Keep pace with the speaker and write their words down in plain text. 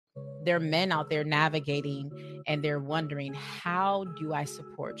there are men out there navigating and they're wondering, how do I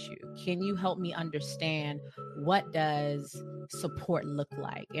support you? Can you help me understand what does support look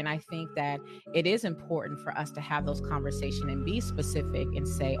like? And I think that it is important for us to have those conversations and be specific and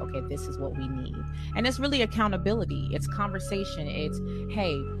say, okay, this is what we need. And it's really accountability. It's conversation. It's,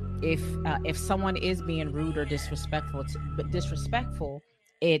 hey, if someone is being rude or disrespectful,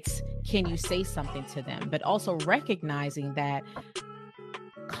 it's, can you say something to them? But also recognizing that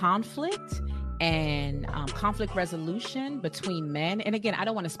conflict and conflict resolution between men. And again, I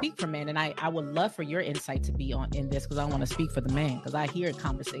don't want to speak for men, and I would love for your insight to be on in this, because I want to speak for the men, because I hear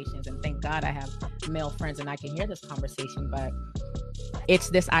conversations, and thank God I have male friends and I can hear this conversation. But it's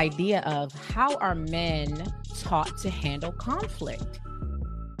this idea of, how are men taught to handle conflict?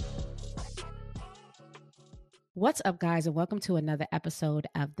 What's up, guys, and welcome to another episode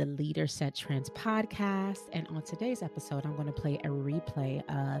of the Leader Set Trends podcast. And on today's episode, I'm going to play a replay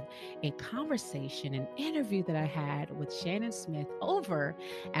of a conversation, an interview that I had with Shannon Smith over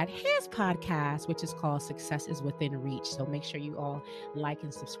at his podcast, which is called Success is Within Reach. So make sure you all like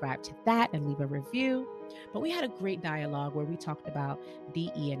and subscribe to that and leave a review. But we had a great dialogue where we talked about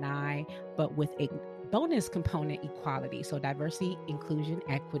DE&I, but with a bonus component, equality. So diversity, inclusion,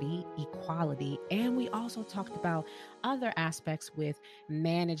 equity, equality. And we also talked about other aspects with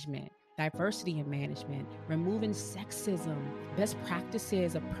management, diversity in management, removing sexism, best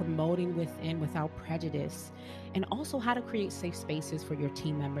practices of promoting within without prejudice, and also how to create safe spaces for your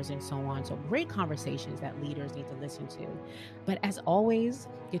team members and so on. So great conversations that leaders need to listen to. But as always,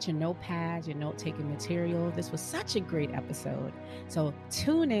 get your notepads, your note-taking material. This was such a great episode. So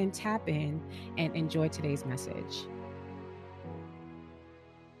tune in, tap in, and enjoy today's message.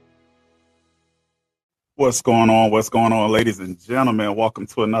 What's going on, ladies and gentlemen? Welcome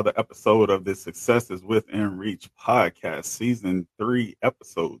to another episode of the Success is Within Reach podcast, season 3,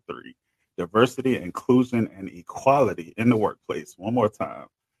 episode 3, diversity, inclusion, and equality in the workplace. One more time,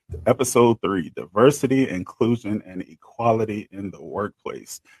 episode 3, diversity, inclusion, and equality in the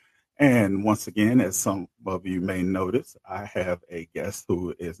workplace. And once again, as some of you may notice, I have a guest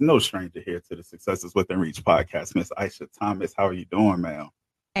who is no stranger here to the Success is Within Reach podcast, Miss Aisha Thomas. How are you doing, ma'am?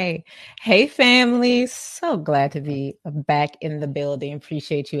 Hey, family. So glad to be back in the building.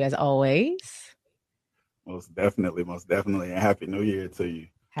 Appreciate you as always. Most definitely. And Happy New Year to you.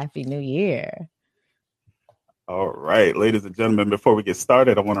 Happy New Year. All right, ladies and gentlemen, before we get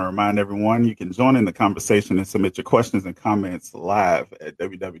started, I want to remind everyone you can join in the conversation and submit your questions and comments live at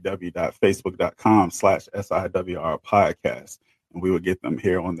www.facebook.com/SIWR podcast. And we will get them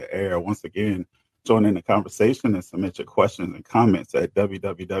here on the air. Once again, join in the conversation and submit your questions and comments at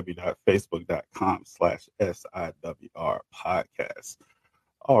www.facebook.com/SIWR podcast.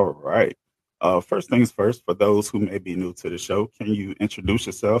 All right. First things first, for those who may be new to the show, can you introduce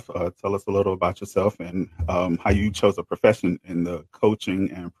yourself? Tell us a little about yourself and how you chose a profession in the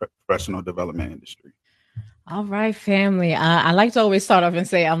coaching and professional development industry. All right, family. I like to always start off and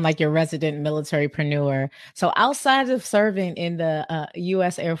say I'm like your resident militarypreneur. So outside of serving in the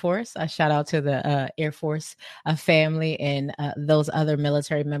U.S. Air Force, a shout out to the Air Force family and those other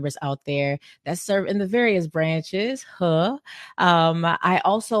military members out there that serve in the various branches. I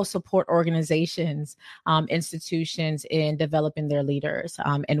also support organizations, institutions in developing their leaders.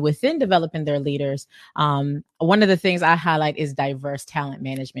 And within developing their leaders, one of the things I highlight is diverse talent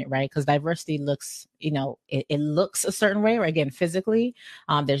management, right? Because diversity looks, it looks a certain way, or again, physically.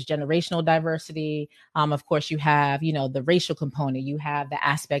 There's generational diversity. Of course, you have, the racial component. You have the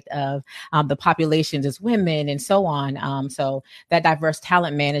aspect of the populations as women and so on. So that diverse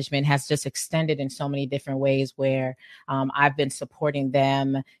talent management has just extended in so many different ways where I've been supporting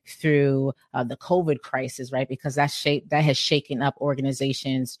them through the COVID crisis, right? Because that has shaken up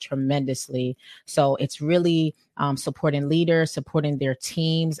organizations tremendously. So it's really supporting leaders, supporting their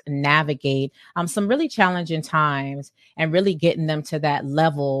teams, navigate some really challenging times and really getting them to that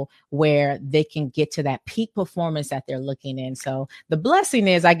level where they can get to that peak performance that they're looking in. So the blessing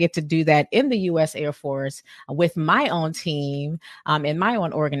is I get to do that in the U.S. Air Force with my own team in my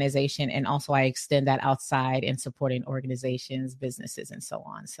own organization. And also I extend that outside in supporting organizations, businesses, and so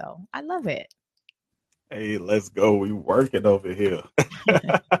on. So I love it. Hey, let's go. We working over here.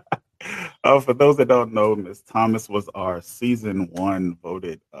 For those that don't know, Ms. Thomas was our season 1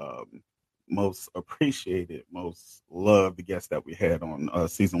 voted most appreciated, most loved guest that we had on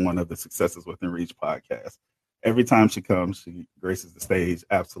season 1 of the Success is Within Reach podcast. Every time she comes, she graces the stage,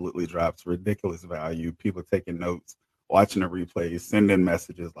 absolutely drops ridiculous value. People taking notes, watching the replays, sending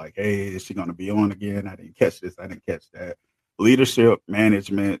messages like, hey, is she going to be on again? I didn't catch this. I didn't catch that. Leadership,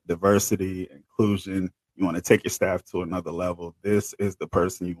 management, diversity, inclusion. you want to take your staff to another level, this is the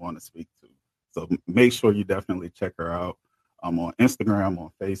person you want to speak to. So make sure you definitely check her out. I'm on Instagram,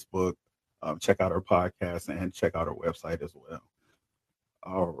 on Facebook. Check out her podcast and check out her website as well.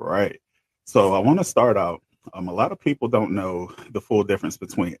 All right. So I want to start out. A lot of people don't know the full difference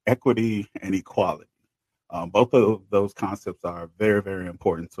between equity and equality. Both of those concepts are very, very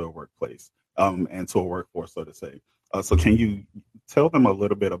important to a workplace and to a workforce, so to say. So can you tell them a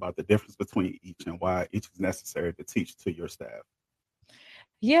little bit about the difference between each and why each is necessary to teach to your staff?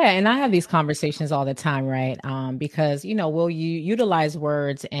 Yeah, and I have these conversations all the time, right? Because will you utilize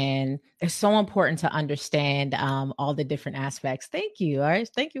words, and it's so important to understand all the different aspects. Thank you. All right,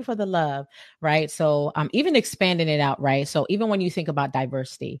 thank you for the love, right? So, even expanding it out, right? So, even when you think about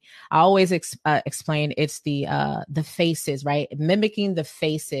diversity, I always explain it's the faces, right? Mimicking the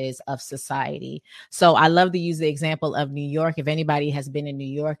faces of society. So, I love to use the example of New York. If anybody has been in New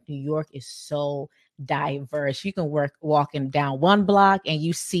York is so diverse. You can walking down one block and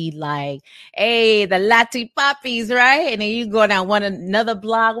you see like, hey, the Lati Poppies, right? And then you go down another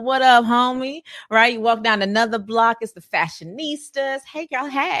block. What up, homie? Right? You walk down another block, it's the fashionistas. Hey, girl,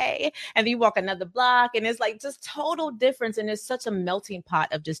 hey. And then you walk another block and it's like just total difference. And it's such a melting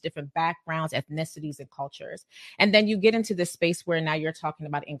pot of just different backgrounds, ethnicities, and cultures. And then you get into this space where now you're talking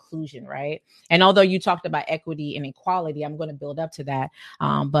about inclusion, right? And although you talked about equity and equality, I'm going to build up to that.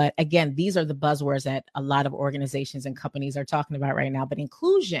 But again, these are the buzzwords that a lot of organizations and companies are talking about right now. But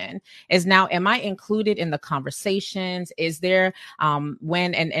inclusion is now, am I included in the conversations? Is there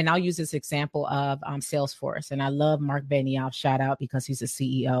and I'll use this example of Salesforce. And I love Mark Benioff, shout out, because he's a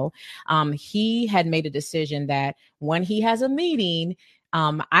CEO. He had made a decision that when he has a meeting,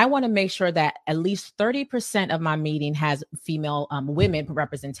 I want to make sure that at least 30% of my meeting has female women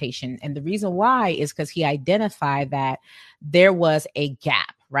representation. And the reason why is because he identified that there was a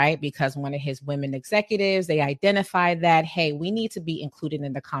gap, right? Because one of his women executives, they identified that, hey, we need to be included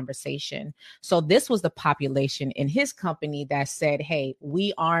in the conversation. So this was the population in his company that said, hey,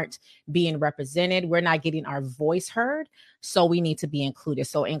 we aren't being represented. We're not getting our voice heard. So we need to be included.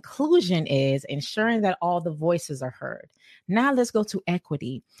 So inclusion is ensuring that all the voices are heard. Now let's go to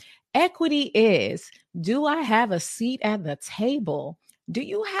equity. Equity is, do I have a seat at the table? Do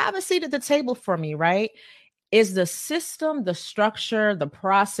you have a seat at the table for me, right? Is the system, the structure, the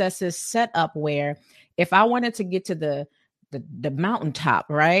processes set up where if I wanted to get to the mountaintop,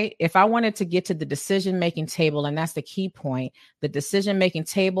 right? If I wanted to get to the decision-making table, and that's the key point, the decision-making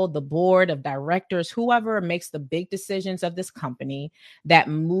table, the board of directors, whoever makes the big decisions of this company that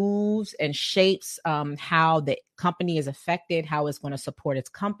moves and shapes how the company is affected, how it's going to support its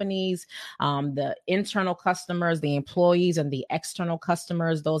companies, the internal customers, the employees, and the external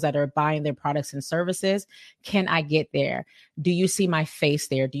customers, those that are buying their products and services. Can I get there? Do you see my face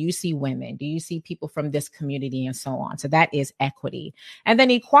there? Do you see women? Do you see people from this community and so on? So that is equity. And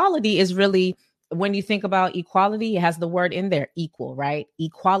then equality is really, when you think about equality, it has the word in there, equal, right?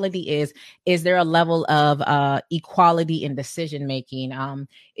 Equality is there a level of equality in decision making?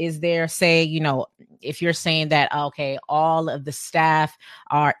 Is there, say, if you're saying that, okay, all of the staff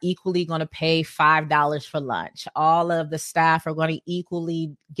are equally going to pay $5 for lunch, all of the staff are going to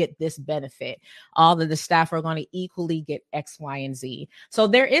equally get this benefit, all of the staff are going to equally get X, Y, and Z. So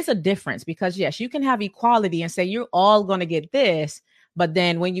there is a difference, because yes, you can have equality and say you're all going to get this. But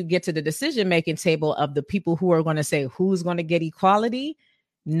then when you get to the decision-making table of the people who are going to say who's going to get equality,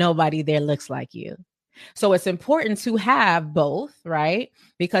 nobody there looks like you. So it's important to have both, right?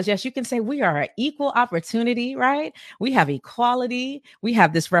 Because yes, you can say we are an equal opportunity, right? We have equality, we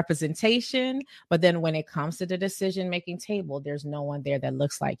have this representation, but then when it comes to the decision-making table, there's no one there that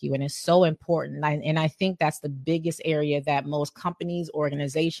looks like you. And it's so important. And I think that's the biggest area that most companies,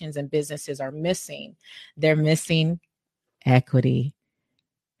 organizations, and businesses are missing. They're missing equity.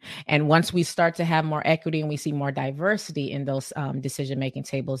 And once we start to have more equity and we see more diversity in those decision-making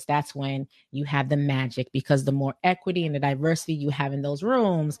tables, that's when you have the magic, because the more equity and the diversity you have in those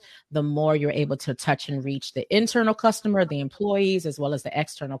rooms, the more you're able to touch and reach the internal customer, the employees, as well as the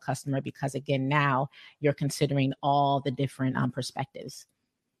external customer, because again, now you're considering all the different perspectives.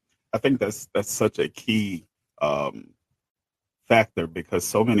 I think that's such a key factor, because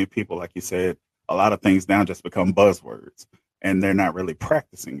so many people, like you said, a lot of things now just become buzzwords and they're not really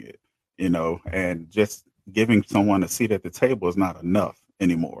practicing it, and just giving someone a seat at the table is not enough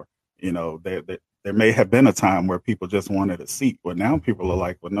anymore. There may have been a time where people just wanted a seat, but now people are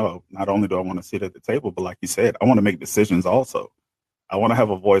like, well, no, not only do I want to sit at the table, but like you said, I want to make decisions also. I want to have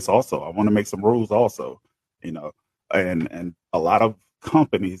a voice also. I want to make some rules also, and a lot of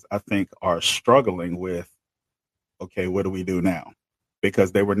companies, I think, are struggling with, okay, what do we do now?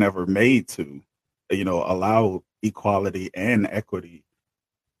 Because they were never made to allow equality and equity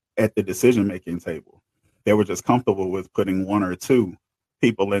at the decision-making table. They were just comfortable with putting one or two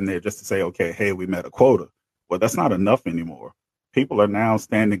people in there just to say, okay, hey, we met a quota. Well, that's not enough anymore. People are now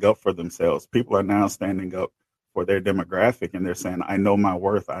standing up for themselves. People are now standing up for their demographic, and they're saying, I know my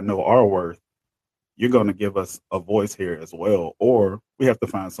worth. I know our worth. You're going to give us a voice here as well, or we have to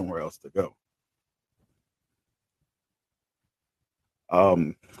find somewhere else to go.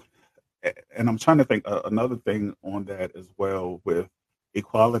 And I'm trying to think another thing on that as well with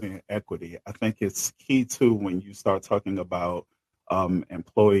equality and equity. I think it's key too when you start talking about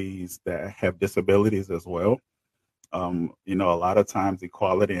employees that have disabilities as well. A lot of times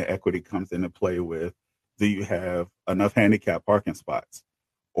equality and equity comes into play with, do you have enough handicap parking spots?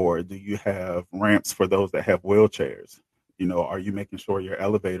 Or do you have ramps for those that have wheelchairs? Are you making sure your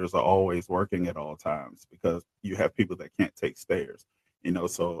elevators are always working at all times? Because you have people that can't take stairs.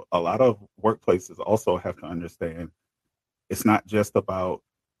 So a lot of workplaces also have to understand it's not just about,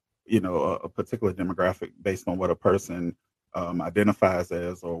 a particular demographic based on what a person identifies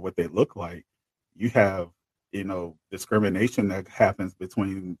as or what they look like. You have, discrimination that happens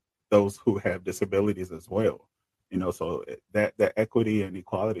between those who have disabilities as well. So that equity and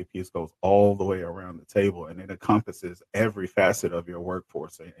equality piece goes all the way around the table, and it encompasses every facet of your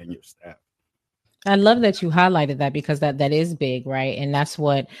workforce and your staff. I love that you highlighted that because that is big, right? And that's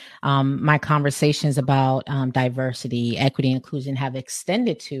what my conversations about diversity, equity, inclusion have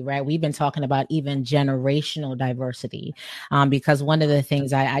extended to, right? We've been talking about even generational diversity because one of the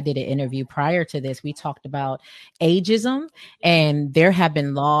things I did an interview prior to this, we talked about ageism, and there have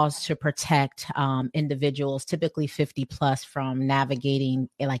been laws to protect individuals, typically 50 plus, from navigating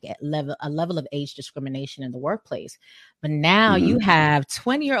like a level of age discrimination in the workplace. But now you have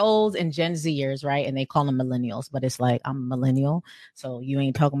 20-year-olds and Gen Zers, right? And they call them millennials, but it's like, I'm a millennial, so you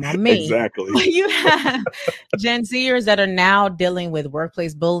ain't talking about me. Exactly. But you have Gen Zers that are now dealing with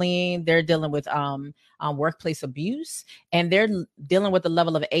workplace bullying. They're dealing with workplace abuse, and they're dealing with the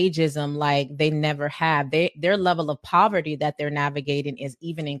level of ageism like they never have. Their level of poverty that they're navigating is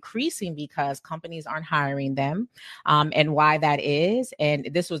even increasing because companies aren't hiring them, and why that is. And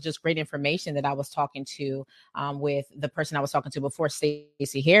this was just great information that I was talking to with the person I was talking to before,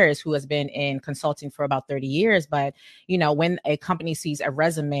 Stacey Harris, who has been in consulting for about 30 years. But, when a company sees a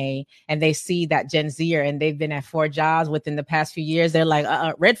resume and they see that Gen Zer and they've been at 4 jobs within the past few years, they're like,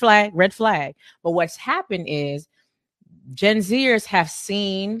 red flag, red flag. But what's happened is Gen Zers have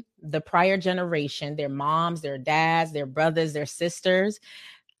seen the prior generation, their moms, their dads, their brothers, their sisters,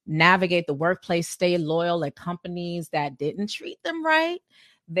 navigate the workplace, stay loyal at companies that didn't treat them right.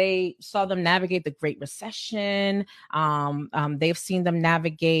 They saw them navigate the Great Recession. They've seen them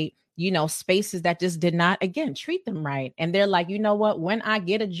navigate, spaces that just did not, again, treat them right. And they're like, you know what? When I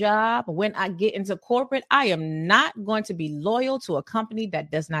get a job, when I get into corporate, I am not going to be loyal to a company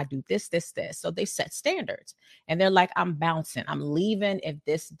that does not do this, this, this. So they set standards, and they're like, I'm bouncing. I'm leaving if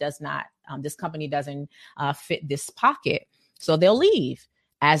this does not, this company doesn't fit this pocket. So they'll leave,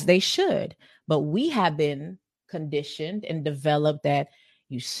 as they should. But we have been conditioned and developed that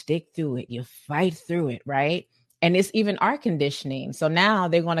you stick through it, you fight through it, right? And it's even our conditioning. So now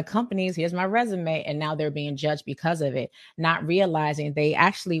they're going to companies, here's my resume, and now they're being judged because of it, not realizing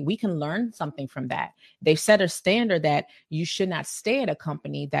we can learn something from that. They've set a standard that you should not stay at a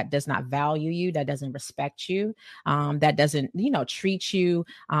company that does not value you, that doesn't respect you, that doesn't, treat you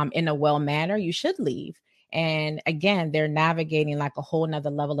in a well manner. You should leave. And again, they're navigating like a whole nother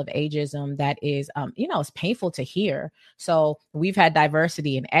level of ageism that is, it's painful to hear. So we've had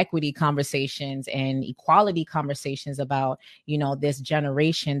diversity and equity conversations and equality conversations about, this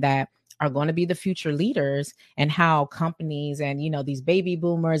generation that are going to be the future leaders, and how companies and, these baby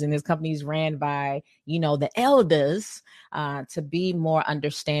boomers and these companies ran by, the elders to be more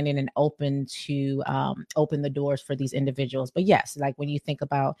understanding and open to open the doors for these individuals. But yes, like when you think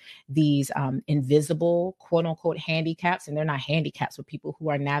about these invisible, quote unquote, handicaps, and they're not handicaps, but people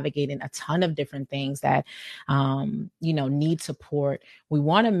who are navigating a ton of different things that, need support. We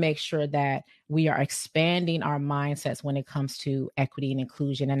want to make sure that we are expanding our mindsets when it comes to equity and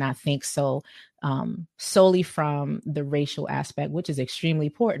inclusion, and not think so solely from the racial aspect, which is extremely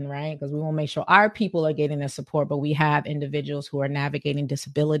important, right? Because we want to make sure our people are getting the support, but we have individuals who are navigating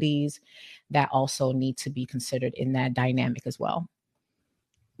disabilities that also need to be considered in that dynamic as well.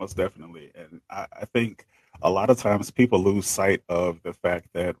 Most definitely. And I think a lot of times people lose sight of the fact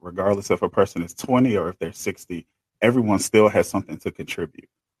that regardless if a person is 20 or if they're 60, everyone still has something to contribute.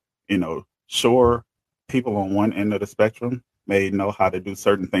 Sure, people on one end of the spectrum may know how to do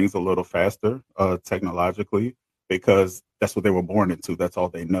certain things a little faster technologically because that's what they were born into. That's all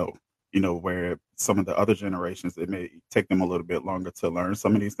they know. where some of the other generations, it may take them a little bit longer to learn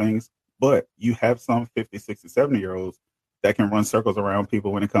some of these things. But you have some 50, 60, 70-year-olds that can run circles around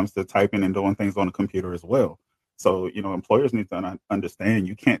people when it comes to typing and doing things on the computer as well. So, employers need to understand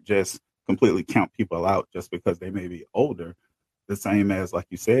you can't just completely count people out just because they may be older. The same as, like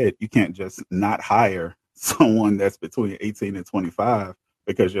you said, you can't just not hire someone that's between 18 and 25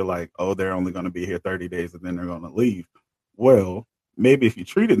 because you're like, oh, they're only going to be here 30 days and then they're going to leave. Well, maybe if you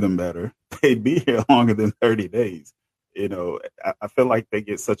treated them better, they'd be here longer than 30 days. I feel like they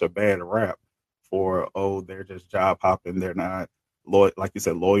get such a bad rap for, oh, they're just job hopping. They're not loyal, like you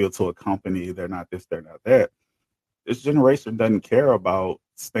said, loyal to a company. They're not this, they're not that. This generation doesn't care about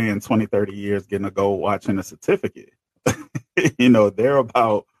staying 20, 30 years, getting a gold watch and a certificate. They're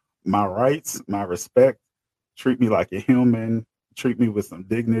about my rights, my respect, treat me like a human, treat me with some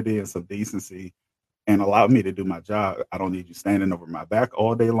dignity and some decency, and allow me to do my job. I don't need you standing over my back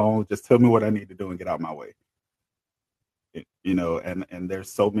all day long. Just tell me what I need to do and get out my way. And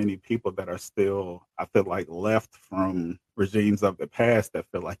there's so many people that are still, I feel like, left from regimes of the past that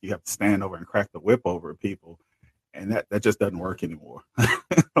feel like you have to stand over and crack the whip over people. And that just doesn't work anymore.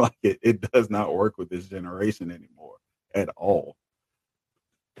 Like it does not work with this generation anymore at all.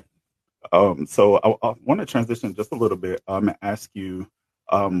 So I want to transition just a little bit and ask you,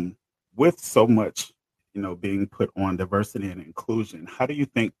 with so much, being put on diversity and inclusion, how do you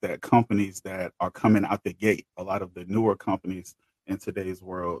think that companies that are coming out the gate, a lot of the newer companies in today's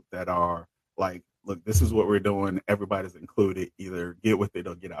world that are like, look, this is what we're doing, everybody's included, either get with it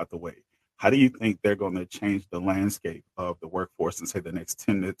or get out the way. How do you think they're going to change the landscape of the workforce in, say, the next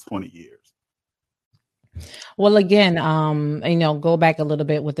 10 to 20 years? Well, again, go back a little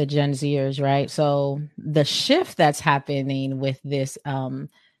bit with the Gen Zers, right? So the shift that's happening with this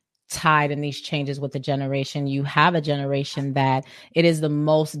tide and these changes with the generation, you have a generation that it is the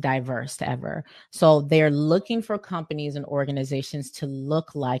most diverse ever. So they're looking for companies and organizations to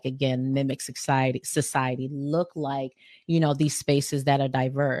look like, again, mimic society, look like, these spaces that are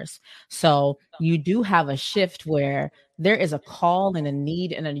diverse. So you do have a shift where there is a call and a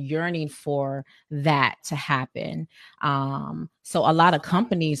need and a yearning for that to happen. So a lot of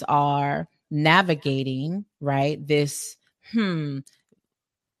companies are navigating, right, this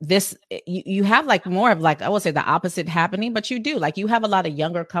you have like more of like, I would say the opposite happening, but you have a lot of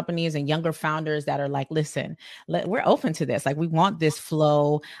younger companies and younger founders that are like, listen, we're open to this. Like, we want this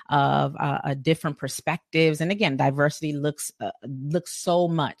flow of different perspectives. And again, diversity looks so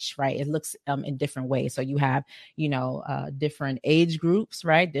much, right? It looks in different ways. So you have, different age groups,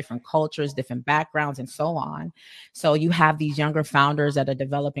 right? Different cultures, different backgrounds, and so on. So you have these younger founders that are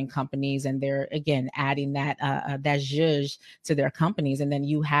developing companies, and they're, again, adding that zhuzh to their companies. And then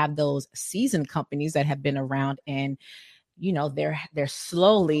you have those seasoned companies that have been around, and they're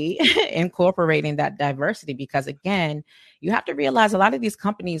slowly incorporating that diversity, because again, you have to realize a lot of these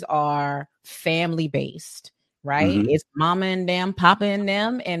companies are family based, right? Mm-hmm. It's mama and them, papa and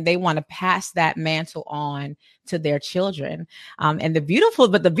them, and they want to pass that mantle on to their children. And the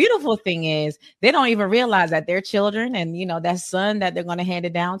beautiful thing is, they don't even realize that their children and that son that they're going to hand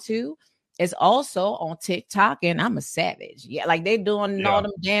it down to is also on TikTok, and I'm a savage. Yeah, like they're doing all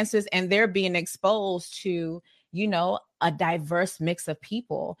them dances, and they're being exposed to, a diverse mix of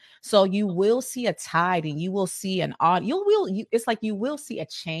people. So you will see a tide, and you will see it's like you will see a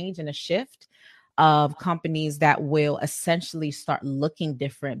change and a shift of companies that will essentially start looking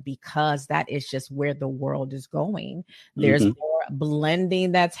different, because that is just where the world is going. There's more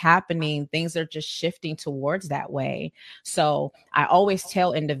blending that's happening. Things are just shifting towards that way. So I always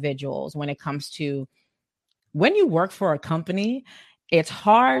tell individuals, when it comes to when you work for a company, it's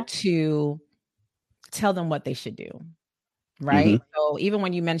hard to tell them what they should do, right? So even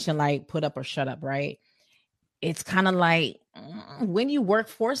when you mention like put up or shut up, right? It's kind of like when you work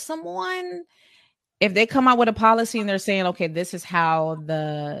for someone, if they come out with a policy and they're saying, okay, this is how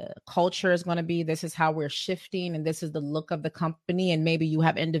the culture is going to be, this is how we're shifting, and this is the look of the company, and maybe you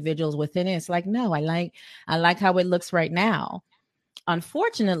have individuals within it, it's like, no, I like how it looks right now.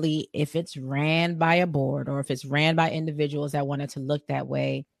 Unfortunately, if it's ran by a board, or if it's ran by individuals that want it to look that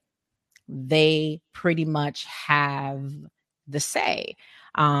way, they pretty much have the say.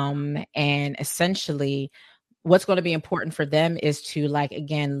 And essentially, what's going to be important for them is to, like,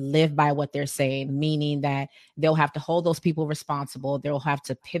 again, live by what they're saying, meaning that they'll have to hold those people responsible. They'll have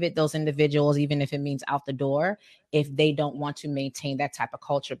to pivot those individuals, even if it means out the door, if they don't want to maintain that type of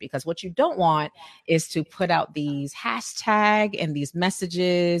culture. Because what you don't want is to put out these hashtag and these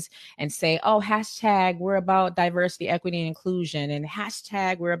messages and say, oh, hashtag we're about diversity, equity, and inclusion, and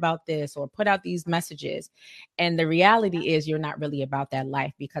hashtag we're about this, or put out these messages. And the reality is you're not really about that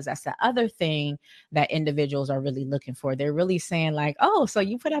life, because that's the other thing that individuals are really looking for. They're really saying like, oh, so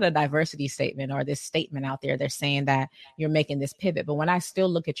you put out a diversity statement or this statement out there. They're saying that you're making this pivot. But when I still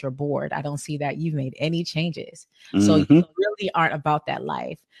look at your board, I don't see that you've made any changes. So you really aren't about that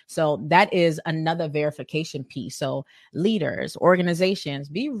life. So that is another verification piece. So leaders, organizations,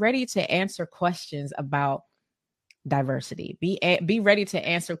 be ready to answer questions about diversity. Be ready to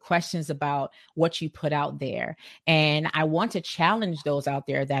answer questions about what you put out there. And I want to challenge those out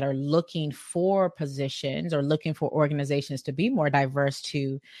there that are looking for positions or looking for organizations to be more diverse,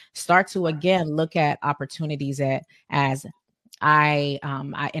 to start to again look at opportunities as I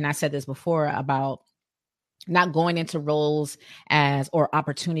said this before about not going into roles as or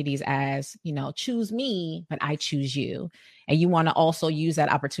opportunities as, choose me, but I choose you. And you want to also use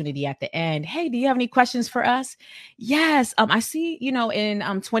that opportunity at the end. Hey, do you have any questions for us? Yes. I see, in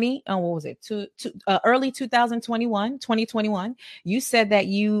early 2021, you said that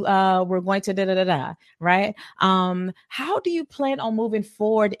you were going to right? How do you plan on moving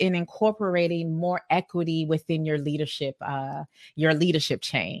forward in incorporating more equity within your leadership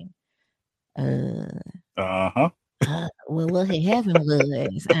chain? Well, what had happened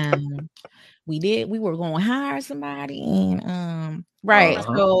was we were going to hire somebody, and right.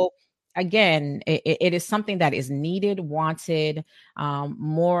 So again, it is something that is needed, wanted.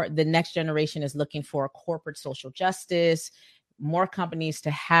 More, the next generation is looking for corporate social justice, more companies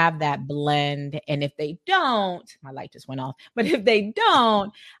to have that blend. And if they don't, my light just went off, but if they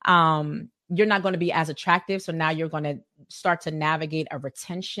don't, you're not going to be as attractive. So now you're going to start to navigate a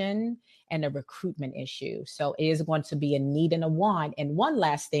retention and a recruitment issue. So it is going to be a need and a want. And one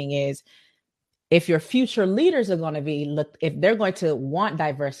last thing is, if your future leaders are going to if they're going to want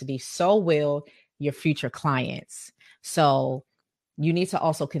diversity, so will your future clients. So you need to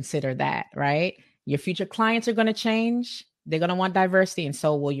also consider that, right? Your future clients are going to change. They're going to want diversity, and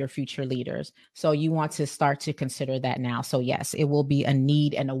so will your future leaders. So you want to start to consider that now. So yes, it will be a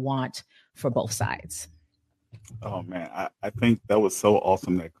need and a want for both sides. Oh man, I think that was so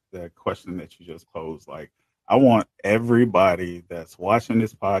awesome, that question that you just posed. Like, I want everybody that's watching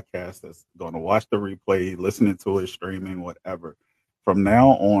this podcast, that's going to watch the replay, listening to it, streaming, whatever, from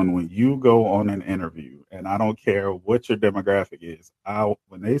now on, when you go on an interview, and I don't care what your demographic is,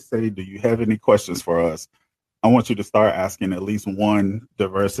 when they say, do you have any questions for us? I want you to start asking at least one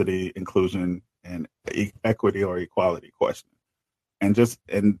diversity, inclusion, and equity or equality question. And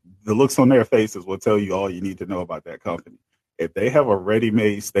the looks on their faces will tell you all you need to know about that company. If they have a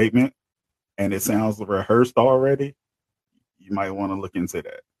ready-made statement and it sounds rehearsed already, you might want to look into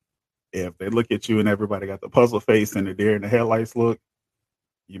that. If they look at you and everybody got the puzzle face and the deer in the headlights look,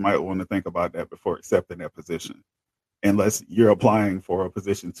 you might want to think about that before accepting that position, unless you're applying for a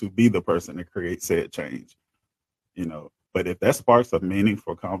position to be the person to create said change. But if that sparks a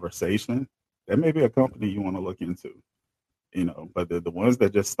meaningful conversation, that may be a company you want to look into. But the ones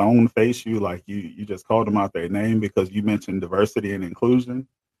that just stone face you, like you just called them out their name because you mentioned diversity and inclusion,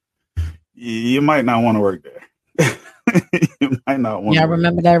 you might not want to work there. You might not want. Yeah,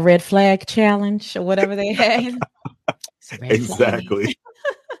 remember that red flag challenge or whatever they had. Exactly.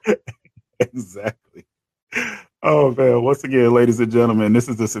 Exactly. Oh man! Once again, ladies and gentlemen, this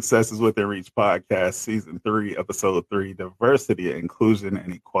is the Successes Within Reach podcast, season 3, episode 3: diversity, inclusion,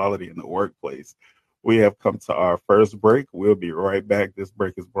 and equality in the workplace. We have come to our first break. We'll be right back. This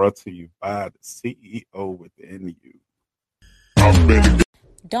break is brought to you by the CEO within you.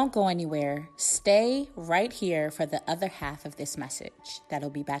 Don't go anywhere. Stay right here for the other half of this message. That'll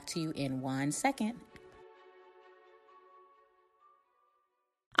be back to you in 1 second.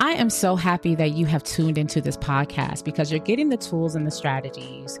 I am so happy that you have tuned into this podcast, because you're getting the tools and the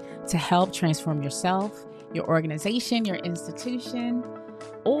strategies to help transform yourself, your organization, your institution,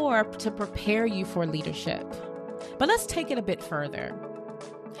 or to prepare you for leadership. But let's take it a bit further.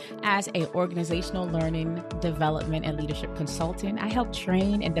 As an organizational learning, development, and leadership consultant, I help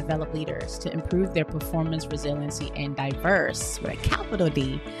train and develop leaders to improve their performance, resiliency, and diverse, with a capital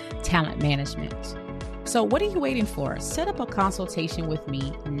D, talent management. So what are you waiting for? Set up a consultation with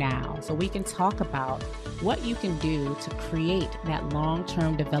me now so we can talk about what you can do to create that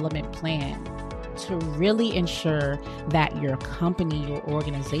long-term development plan to really ensure that your company, your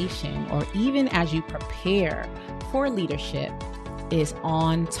organization, or even as you prepare for leadership, is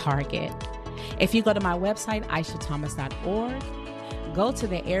on target. If you go to my website, aishathomas.org, go to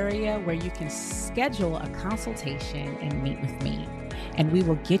the area where you can schedule a consultation and meet with me. And we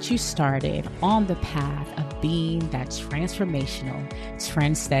will get you started on the path of being that transformational,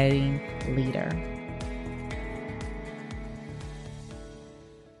 trend-setting leader.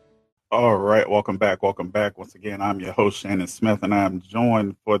 All right, welcome back. Once again, I'm your host, Shannon Smith, and I'm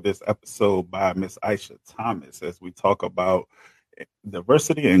joined for this episode by Miss Aisha Thomas as we talk about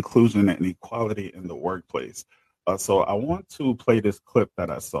diversity, inclusion, and equality in the workplace. So I want to play this clip that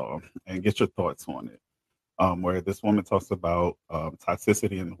I saw and get your thoughts on it, where this woman talks about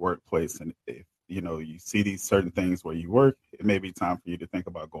toxicity in the workplace. And if you see these certain things where you work, it may be time for you to think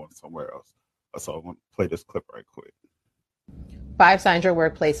about going somewhere else. So I want to play this clip right quick. 5 signs your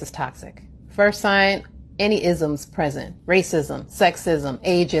workplace is toxic. First sign, any isms present. Racism, sexism,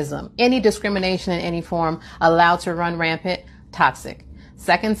 ageism, any discrimination in any form allowed to run rampant, toxic.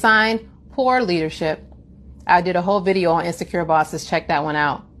 Second sign, poor leadership. I did a whole video on insecure bosses. Check that one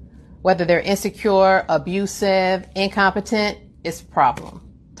out. Whether they're insecure, abusive, incompetent, it's a problem.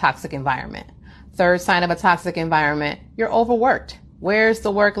 Toxic environment. Third sign of a toxic environment, you're overworked. Where's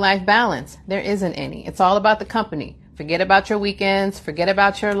the work-life balance? There isn't any. It's all about the company. Forget about your weekends. Forget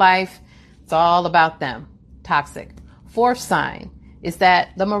about your life. It's all about them. Toxic. Fourth sign is that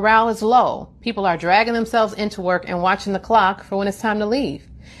the morale is low. People are dragging themselves into work and watching the clock for when it's time to leave.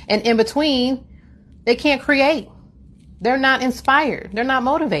 And in between, they can't create. They're not inspired. They're not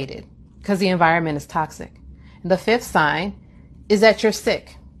motivated because the environment is toxic. And the fifth sign is that you're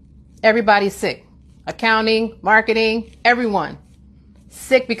sick. Everybody's sick. Accounting, marketing, everyone.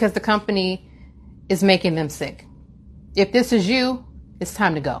 Sick because the company is making them sick. If this is you, it's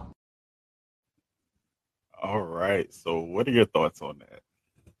time to go. All right. So what are your thoughts on that?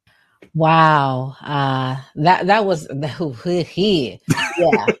 Wow. That was yeah.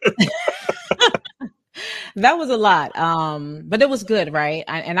 That was a lot. But it was good, right?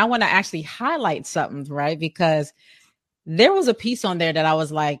 And I want to actually highlight something, right? Because there was a piece on there that I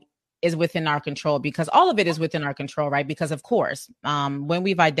was like, is within our control, because all of it is within our control, right? Because of course, when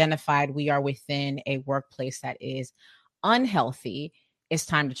we've identified we are within a workplace that is unhealthy, it's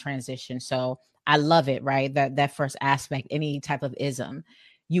time to transition. So I love it, right? That first aspect, any type of ism,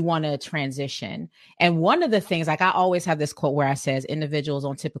 you want to transition. And one of the things, like I always have this quote where I says, individuals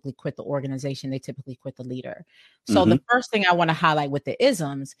don't typically quit the organization, they typically quit the leader. So the first thing I want to highlight with the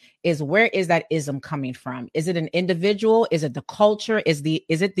isms is, where is that ism coming from? Is it an individual? Is it the culture? Is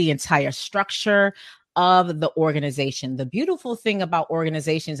it the entire structure of the organization? The beautiful thing about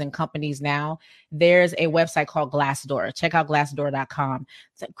organizations and companies now, there's a website called Glassdoor. Check out glassdoor.com.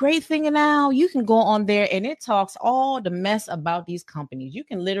 It's a great thing now. You can go on there and it talks all the mess about these companies. You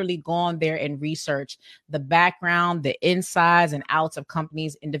can literally go on there and research the background, the insides and outs of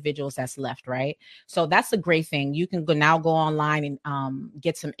companies, individuals that's left, right? So that's a great thing. You can now go online and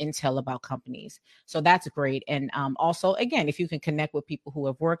get some intel about companies. So that's great. And also, again, if you can connect with people who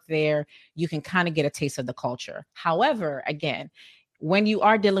have worked there, you can kind of get a taste of the culture. However, again, when you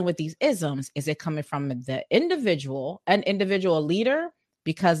are dealing with these isms, is it coming from the individual, an individual leader?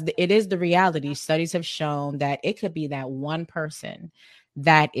 Because it is the reality. Studies have shown that it could be that one person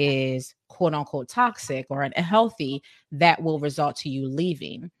that is quote unquote toxic or unhealthy that will result to you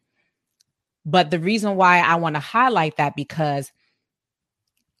leaving. But the reason why I want to highlight that, because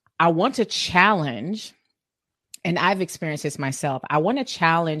I want to challenge, and I've experienced this myself, I want to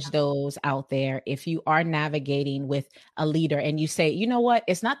challenge those out there. If you are navigating with a leader and you say, you know what,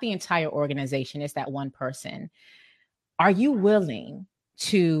 it's not the entire organization, it's that one person. Are you willing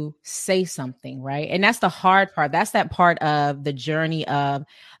to say something, right? And that's the hard part. That's that part of the journey of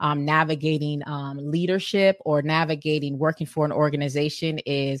navigating leadership or navigating working for an organization,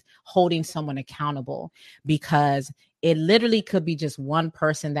 is holding someone accountable, because it literally could be just one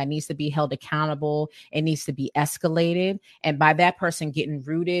person that needs to be held accountable. It needs to be escalated. And by that person getting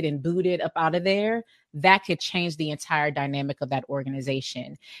rooted and booted up out of there, that could change the entire dynamic of that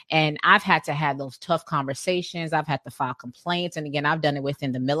organization. And I've had to have those tough conversations. I've had to file complaints. And again, I've done it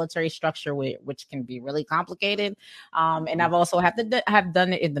within the military structure, which can be really complicated. And I've also have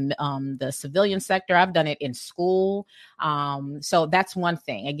done it in the civilian sector. I've done it in school. So that's one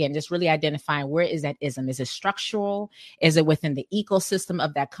thing. Again, just really identifying, where is that ism? Is it structural? Is it within the ecosystem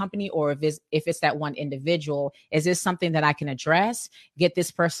of that company? Or if it's that one individual, is this something that I can address, get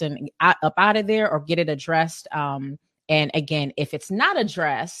this person up out of there, or get it addressed? And again, if it's not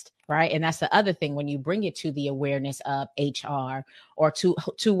addressed, right? And that's the other thing, when you bring it to the awareness of HR or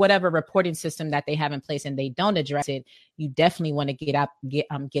to whatever reporting system that they have in place and they don't address it, you definitely want to get up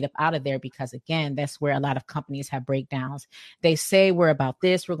out of there, because again, that's where a lot of companies have breakdowns. They say, we're about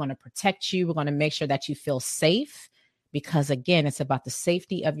this, we're going to protect you, we're going to make sure that you feel safe. because again, it's about the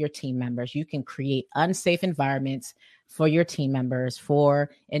safety of your team members. You can create unsafe environments for your team members, for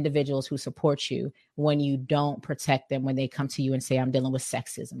individuals who support you, when you don't protect them, when they come to you and say, I'm dealing with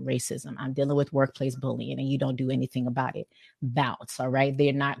sexism, racism, I'm dealing with workplace bullying, and you don't do anything about it. Bounce, all right?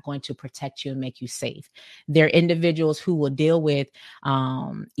 They're not going to protect you and make you safe. They're individuals who will deal with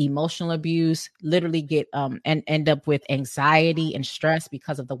emotional abuse, literally get and end up with anxiety and stress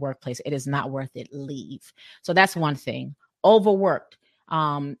because of the workplace. It is not worth it. Leave. So that's one thing. Overworked.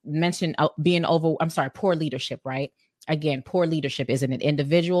 Mentioned poor leadership, right? Again, poor leadership. Is it an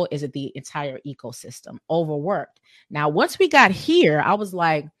individual? Is it the entire ecosystem? Overworked. Now, once we got here, I was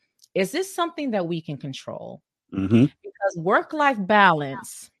like, is this something that we can control? Mm-hmm. Because work-life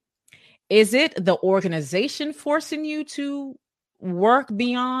balance, is it the organization forcing you to work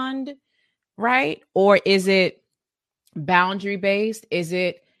beyond, right? Or is it boundary-based? Is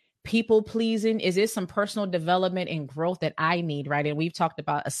it people pleasing? Is it some personal development and growth that I need, right? And we've talked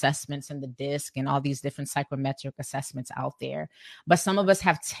about assessments and the DISC and all these different psychometric assessments out there. But some of us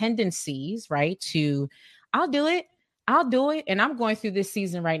have tendencies, right, to, I'll do it. And I'm going through this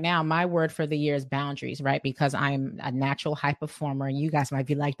season right now. My word for the year is boundaries, right? Because I'm a natural high performer. And you guys might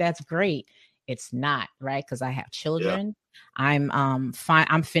be like, that's great. It's not, right? Because I have children. Yeah.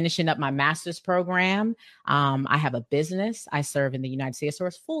 I'm finishing up my master's program. I have a business. I serve in the United States, so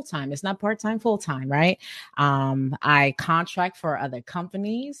it's full-time. It's not part-time, full-time, right? I contract for other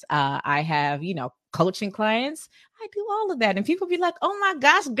companies. I have, coaching clients. I do all of that. And people be like, oh my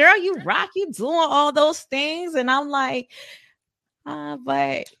gosh, girl, you rock, you doing all those things. And I'm like,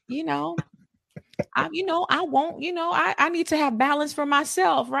 but I won't, I need to have balance for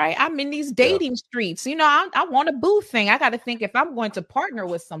myself, right? I'm in these dating streets, I want a boo thing. I got to think, if I'm going to partner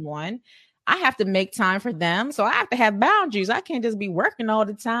with someone, I have to make time for them. So I have to have boundaries. I can't just be working all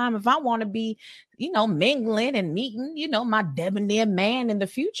the time. If I want to be, mingling and meeting, my debonair man in the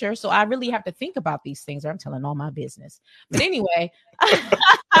future. So I really have to think about these things, or I'm telling all my business. But anyway,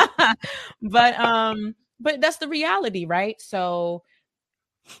 but that's the reality, right? So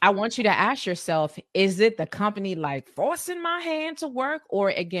I want you to ask yourself, is it the company like forcing my hand to work? Or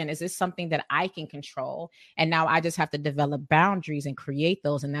again, is this something that I can control? And now I just have to develop boundaries and create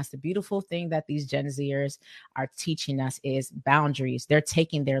those. And that's the beautiful thing that these Gen Zers are teaching us, is boundaries. They're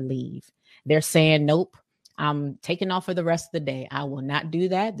taking their leave. They're saying, nope, I'm taking off for the rest of the day. I will not do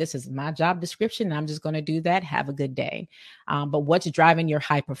that. This is my job description, and I'm just going to do that. Have a good day. But what's driving your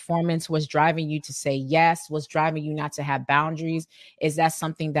high performance? What's driving you to say yes? What's driving you not to have boundaries? Is that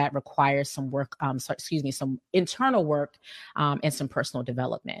something that requires some work, some internal work and some personal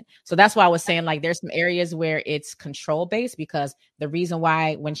development? So that's why I was saying, like, there's some areas where it's control based, because the reason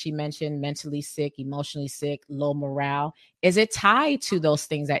why, when she mentioned mentally sick, emotionally sick, low morale, is it tied to those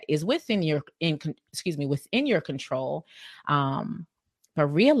things that is within your control? But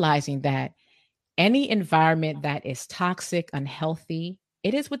realizing that any environment that is toxic, unhealthy,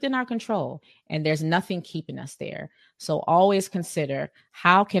 it is within our control, and there's nothing keeping us there. So always consider,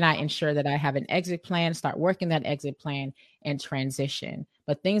 how can I ensure that I have an exit plan, start working that exit plan, and transition.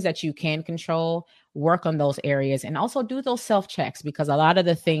 But things that you can control, work on those areas, and also do those self-checks, because a lot of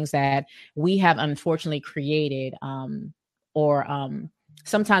the things that we have unfortunately created,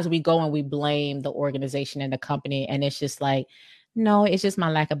 sometimes we go and we blame the organization and the company, and it's just like, no, it's just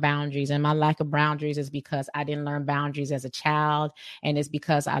my lack of boundaries. And my lack of boundaries is because I didn't learn boundaries as a child. And it's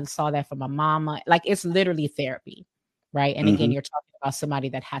because I saw that from my mama. Like, it's literally therapy, right? And again, you're talking about somebody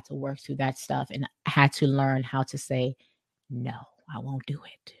that had to work through that stuff and had to learn how to say, no, I won't do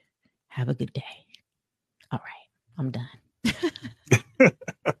it. Have a good day. All right, I'm done.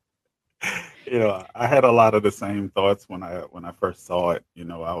 I had a lot of the same thoughts when I first saw it.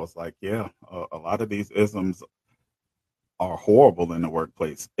 I was like, yeah, a lot of these isms are horrible in the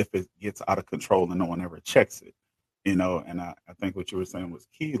workplace if it gets out of control and no one ever checks it. And I think what you were saying was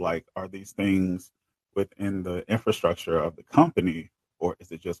key. Like, are these things within the infrastructure of the company, or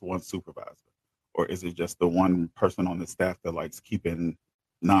is it just one supervisor, or is it just the one person on the staff that likes keeping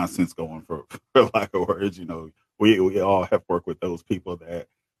nonsense going, for lack of words? We all have worked with those people that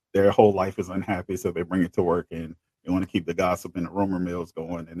their whole life is unhappy, so they bring it to work, and they want to keep the gossip and the rumor mills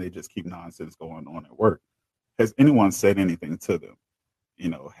going, and they just keep nonsense going on at work. Has anyone said anything to them?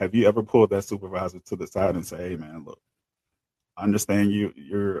 Have you ever pulled that supervisor to the side and say, hey man, look, I understand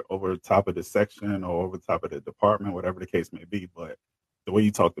you're over the top of the section or over the top of the department, whatever the case may be, but the way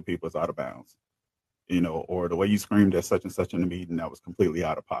you talk to people is out of bounds, or the way you screamed at such and such in the meeting, that was completely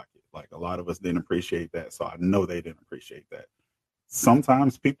out of pocket. Like, a lot of us didn't appreciate that. So I know they didn't appreciate that.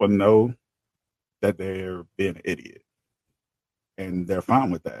 Sometimes people know that they're being an idiot, and they're fine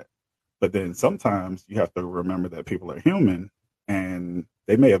with that. But then sometimes you have to remember that people are human and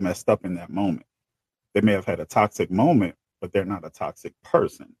they may have messed up in that moment. They may have had a toxic moment, but they're not a toxic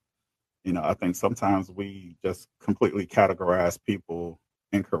person. I think sometimes we just completely categorize people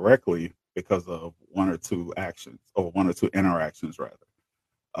incorrectly because of one or two actions or one or two interactions,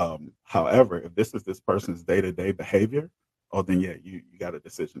 rather. However, if this is this person's day-to-day behavior, oh, then yeah, you got a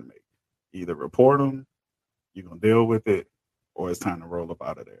decision to make. Either report them, you're going to deal with it, or it's time to roll up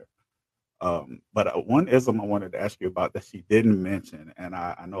out of there. But one ism I wanted to ask you about that she didn't mention, and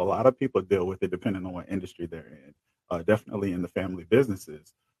I know a lot of people deal with it depending on what industry they're in, definitely in the family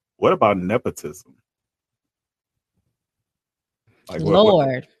businesses. What about nepotism? Like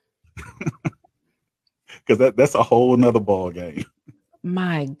Lord. Because that's a whole nother ball game.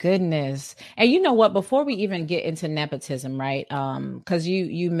 My goodness. And you know what, before we even get into nepotism, right? Because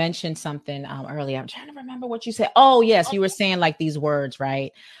you mentioned something earlier. I'm trying to remember what you said. Oh, yes, you were saying like these words,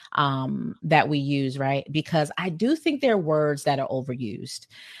 right? That we use, right? Because I do think they're words that are overused.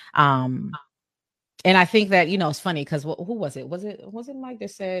 And I think that, it's funny because who was it? Was it Mike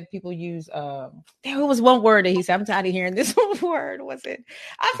that said people use there was one word that he said, I'm tired of hearing this word. Was it?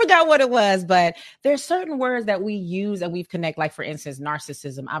 I forgot what it was, but there's certain words that we use and we've connect, like for instance,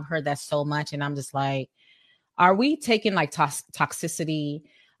 narcissism. I've heard that so much, and I'm just like, are we taking like toxicity?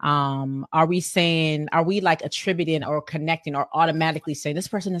 Are we like attributing or connecting or automatically saying this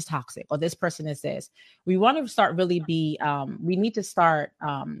person is toxic or this person is this? We want to start really we need to start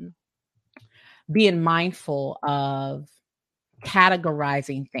being mindful of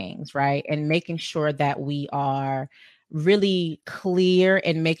categorizing things, right? And making sure that we are really clear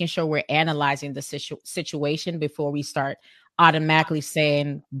and making sure we're analyzing the situation before we start automatically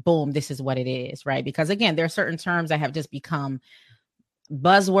saying, boom, this is what it is, right? Because again, there are certain terms that have just become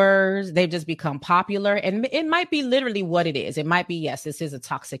buzzwords. They've just become popular, and it might be literally what it is. It might be, yes, this is a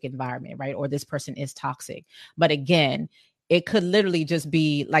toxic environment, right? Or this person is toxic. But again, it could literally just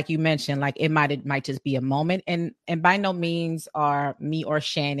be, like you mentioned, like it might just be a moment. And by no means are me or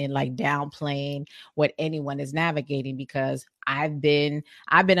Shannon like downplaying what anyone is navigating, because I've been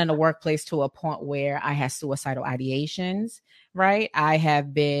in a workplace to a point where I had suicidal ideations, right? I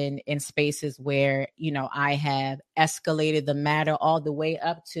have been in spaces where, I have escalated the matter all the way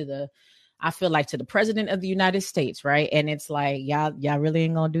up to I feel like to the president of the United States, right? And it's like, y'all really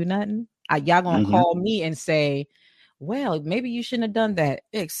ain't gonna do nothing. Y'all gonna call me and say, well, maybe you shouldn't have done that.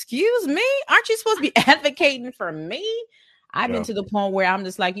 Excuse me? Aren't you supposed to be advocating for me? I've been to the point where I'm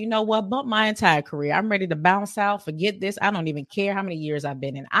just like, you know what? Bump my entire career. I'm ready to bounce out. Forget this. I don't even care how many years I've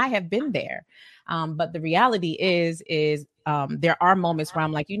been in. I have been there. But the reality is there are moments where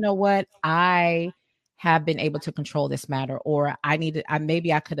I'm like, you know what? I have been able to control this matter, or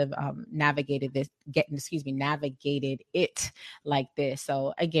maybe I could have navigated it like this.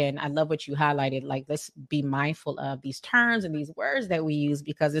 So again, I love what you highlighted. Like, let's be mindful of these terms and these words that we use,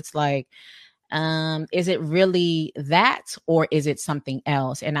 because it's like, is it really that, or is it something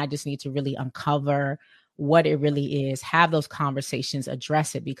else? And I just need to really uncover what it really is, have those conversations,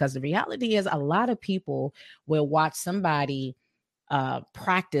 address it, because the reality is a lot of people will watch somebody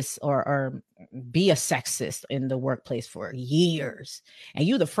practice or be a sexist in the workplace for years, and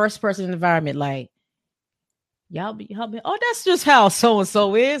you're the first person in the environment like, y'all be, oh, that's just how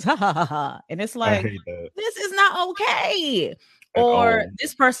so-and-so is, ha ha ha ha. And it's like, this is not okay. Or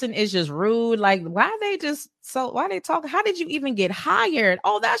this person is just rude. Like, why they talk? How did you even get hired?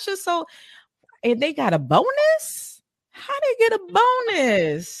 Oh, that's just so. And they got a bonus? How they get a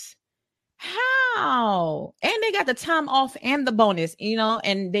bonus? How? And they got the time off and the bonus,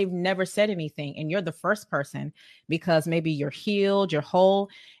 and they've never said anything. And you're the first person, because maybe you're healed, you're whole,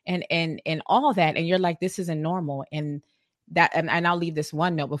 and all that. And you're like, this isn't normal. And that, and I'll leave this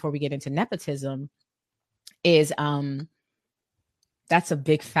one note before we get into nepotism, is that's a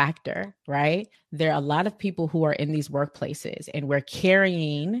big factor, right? There are a lot of people who are in these workplaces, and we're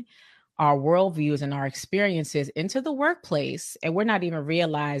carrying our worldviews and our experiences into the workplace, and we're not even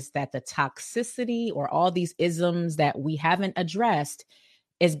realize that the toxicity or all these isms that we haven't addressed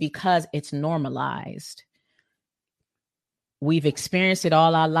is because it's normalized. We've experienced it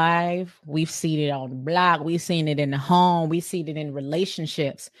all our life. We've seen it on the block. We've seen it in the home. We've seen it in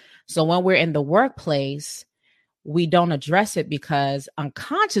relationships. So when we're in the workplace, we don't address it because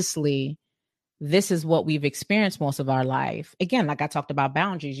unconsciously, this is what we've experienced most of our life. Again, like I talked about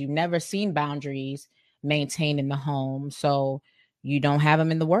boundaries, you've never seen boundaries maintained in the home, so you don't have them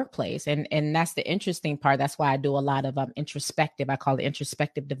in the workplace. And that's the interesting part. That's why I do a lot of introspective. I call it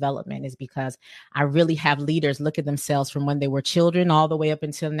introspective development, is because I really have leaders look at themselves from when they were children all the way up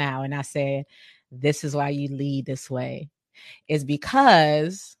until now. And I say, this is why you lead this way, is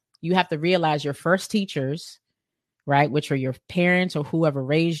because you have to realize your first teachers, right, which are your parents or whoever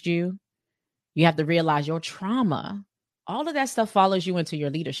raised you. You have to realize your trauma. All of that stuff follows you into your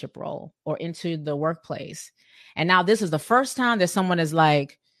leadership role or into the workplace. And now this is the first time that someone is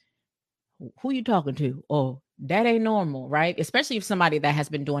like, who you talking to? Oh, that ain't normal, right? Especially if somebody that has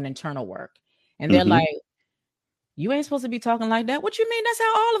been doing internal work and they're like, you ain't supposed to be talking like that. What you mean? That's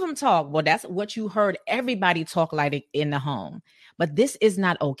how all of them talk. Well, that's what you heard everybody talk like it in the home. But this is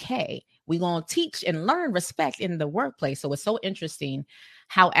not okay. We're going to teach and learn respect in the workplace. So it's so interesting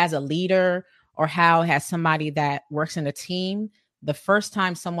how, as a leader or how, as somebody that works in a team, the first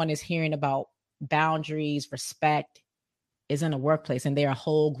time someone is hearing about boundaries, respect, is in a workplace and they're a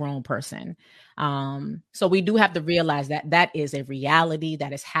whole grown person. So we do have to realize that that is a reality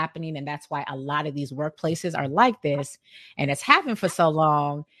that is happening. And that's why a lot of these workplaces are like this. And it's happened for so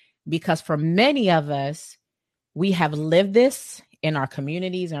long because for many of us, we have lived this in our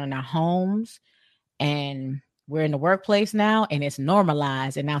communities or in our homes. And we're in the workplace now and it's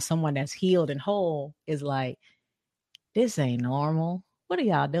normalized. And now someone that's healed and whole is like, this ain't normal. What are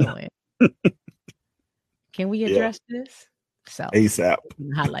y'all doing? Can we address this? So ASAP.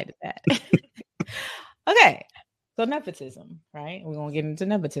 highlighted that. Okay. So nepotism, right? We're going to get into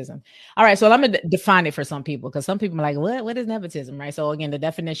nepotism. All right. So let me define it for some people because some people are like, what is nepotism, right? So again, the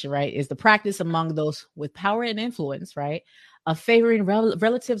definition, right, is the practice among those with power and influence, right, of favoring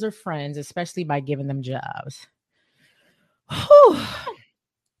relatives or friends, especially by giving them jobs. Whew.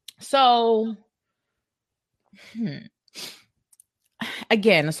 So,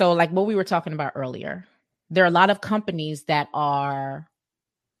 again, so like what we were talking about earlier, there are a lot of companies that are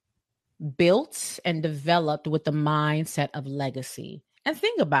built and developed with the mindset of legacy. And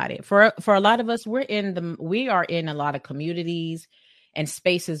think about it. For a lot of us, we are in a lot of communities and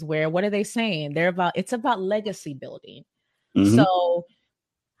spaces where what are they saying? It's about legacy building. So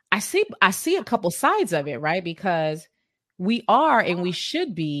I see a couple sides of it, right? Because we are and we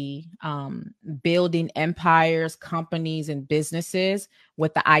should be building empires, companies, and businesses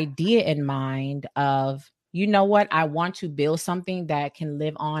with the idea in mind of, you know what, I want to build something that can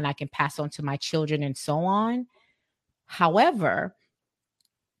live on, I can pass on to my children and so on. However,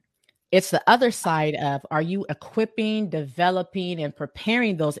 it's the other side of, are you equipping, developing, and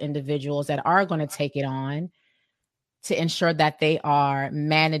preparing those individuals that are going to take it on to ensure that they are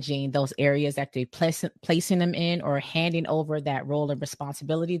managing those areas that they're placing them in or handing over that role and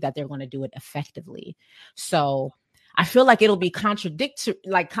responsibility, that they're going to do it effectively. So I feel like it'll be contradictory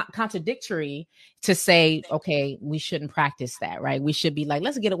to say, okay, we shouldn't practice that, right? We should be like,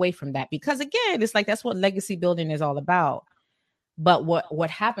 let's get away from that. Because again, it's like, that's what legacy building is all about. But what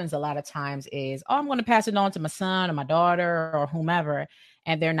happens a lot of times is, I'm going to pass it on to my son or my daughter or whomever,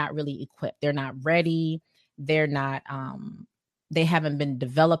 and they're not really equipped. They're not ready. They're not, they haven't been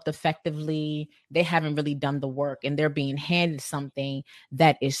developed effectively. They haven't really done the work, and they're being handed something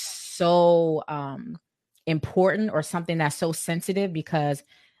that is so important or something that's so sensitive. Because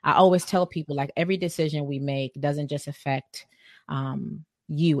I always tell people, like, every decision we make doesn't just affect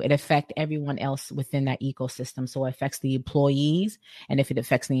it affects everyone else within that ecosystem. So it affects the employees. And if it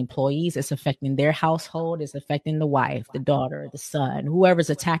affects the employees, it's affecting their household, it's affecting the wife, the daughter, the son, whoever's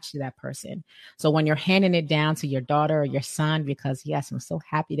attached to that person. So when you're handing it down to your daughter or your son, because yes, I'm so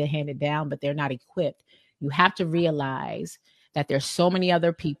happy to hand it down, but they're not equipped, you have to realize that there's so many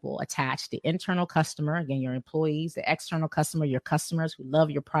other people attached: the internal customer, again, your employees; the external customer, your customers who love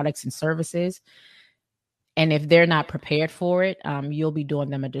your products and services. And if they're not prepared for it, you'll be doing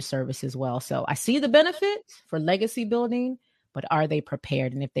them a disservice as well. So I see the benefits for legacy building, but are they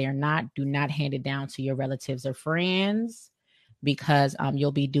prepared? And if they are not, do not hand it down to your relatives or friends, because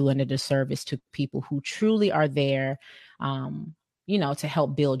you'll be doing a disservice to people who truly are there, to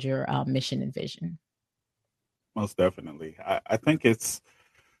help build your mission and vision. Most definitely. I think it's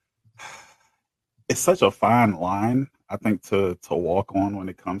such a fine line, I think, to walk on when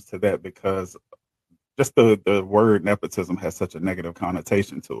it comes to that, because just the word nepotism has such a negative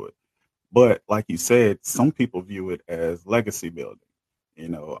connotation to it. But like you said, some people view it as legacy building.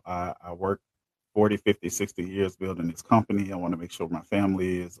 I worked 40, 50, 60 years building this company. I want to make sure my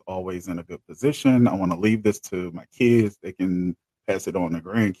family is always in a good position. I want to leave this to my kids. They can pass it on to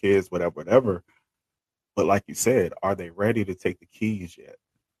grandkids, whatever. But like you said, are they ready to take the keys yet?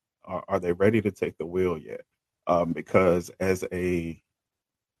 Are they ready to take the wheel yet? Because as a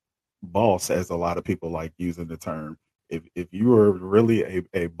boss, as a lot of people like using the term, if you are really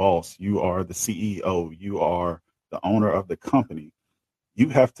a boss, you are the CEO, you are the owner of the company, you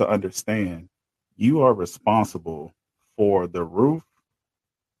have to understand you are responsible for the roof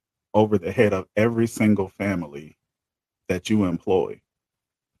over the head of every single family that you employ.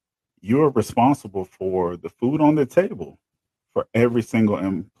 you're responsible for the food on the table for every single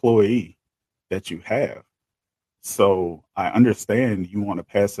employee that you have. So I understand you want to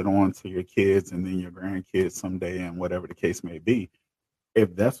pass it on to your kids and then your grandkids someday and whatever the case may be.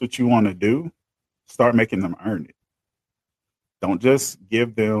 If that's what you want to do, start making them earn it. Don't just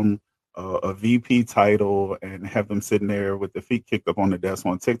give them a VP title and have them sitting there with their feet kicked up on the desk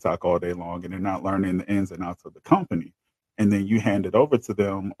on TikTok all day long and they're not learning the ins and outs of the company. And then you hand it over to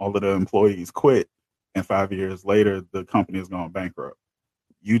them, all of the employees quit, and 5 years later, the company is going bankrupt.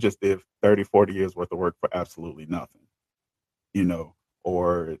 You just did 30, 40 years worth of work for absolutely nothing, you know,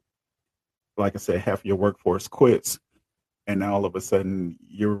 or like I said, half your workforce quits. And now all of a sudden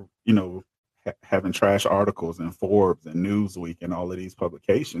you're, having trash articles in Forbes and Newsweek and all of these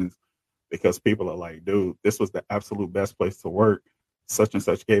publications because people are like, dude, this was the absolute best place to work. Such and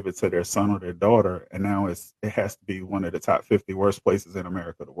such gave it to their son or their daughter, and now it has to be one of the top 50 worst places in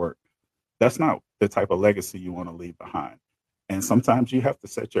America to work. That's not the type of legacy you want to leave behind. And sometimes you have to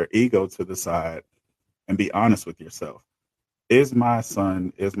set your ego to the side and be honest with yourself. Is my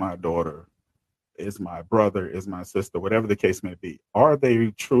son, is my daughter, is my brother, is my sister, whatever the case may be, are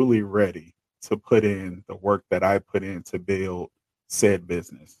they truly ready to put in the work that I put in to build said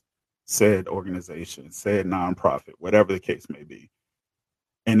business, said organization, said nonprofit, whatever the case may be?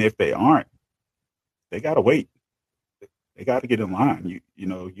 And if they aren't, they got to wait. They got to get in line.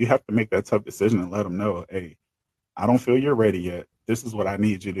 You have to make that tough decision and let them know, hey, I don't feel you're ready yet. This is what I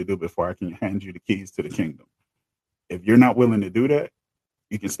need you to do before I can hand you the keys to the kingdom. If you're not willing to do that,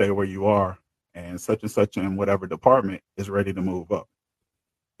 you can stay where you are, and such in whatever department is ready to move up.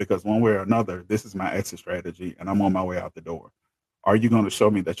 Because one way or another, this is my exit strategy, and I'm on my way out the door. Are you going to show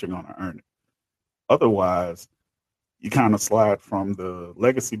me that you're going to earn it? Otherwise, you kind of slide from the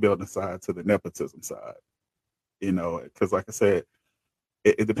legacy building side to the nepotism side. Because like I said,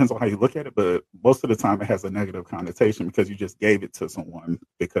 it depends on how you look at it, but most of the time it has a negative connotation because you just gave it to someone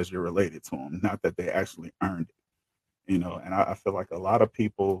because you're related to them, not that they actually earned it. And I feel like a lot of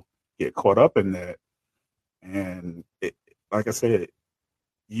people get caught up in that. And like I said,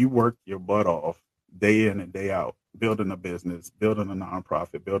 you work your butt off day in and day out, building a business, building a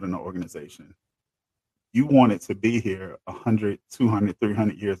nonprofit, building an organization. You want it to be here 100, 200,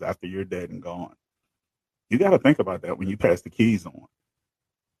 300 years after you're dead and gone. You got to think about that when you pass the keys on.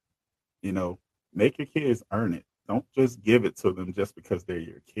 Make your kids earn it. Don't just give it to them just because they're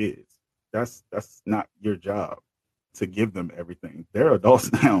your kids. That's not your job to give them everything. They're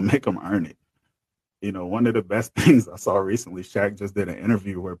adults now. Make them earn it. One of the best things I saw recently, Shaq just did an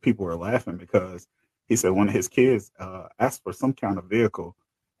interview where people were laughing because he said one of his kids asked for some kind of vehicle,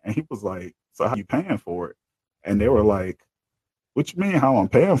 and he was like, "So how you paying for it?" And they were like, "What you mean how I'm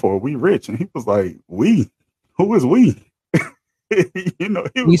paying for it? We rich." And he was like, "We? Who is we?"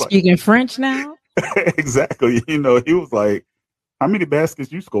 He was speaking French now? Exactly. He was like, "How many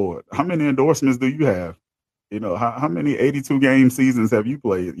baskets you scored? How many endorsements do you have? How many 82 game seasons have you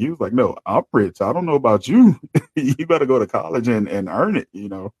played?" He was like, "No, I'm rich. I don't know about you. You better go to college and earn it."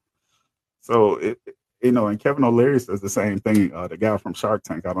 So and Kevin O'Leary says the same thing. The guy from Shark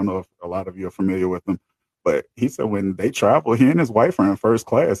Tank. I don't know if a lot of you are familiar with him, but he said when they travel, he and his wife are in first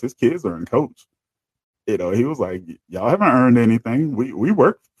class. His kids are in coach. He was like, "Y'all haven't earned anything. We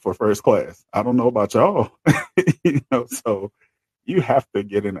work for first class. I don't know about y'all." So you have to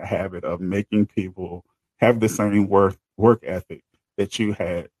get in the habit of making people have the same work ethic that you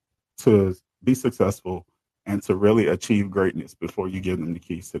had to be successful and to really achieve greatness before you give them the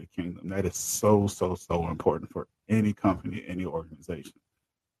keys to the kingdom. That is so, so, so important for any company, any organization.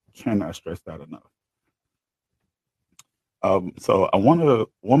 Cannot stress that enough. So I want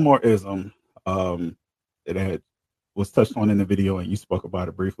one more ism that was touched on in the video, and you spoke about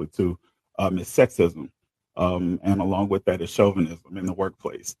it briefly too, is sexism. And along with that is chauvinism in the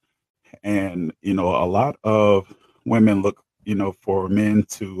workplace. And, a lot of women look, for men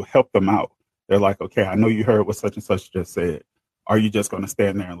to help them out. They're like, okay, I know you heard what such and such just said. Are you just going to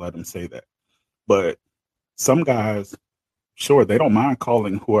stand there and let them say that? But some guys, sure, they don't mind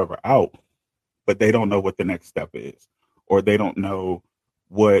calling whoever out, but they don't know what the next step is, or they don't know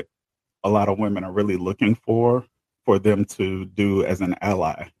what a lot of women are really looking for them to do as an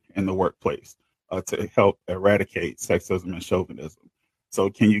ally in the workplace to help eradicate sexism and chauvinism. So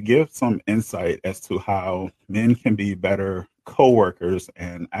can you give some insight as to how men can be better coworkers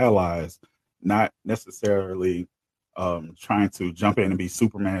and allies, not necessarily trying to jump in and be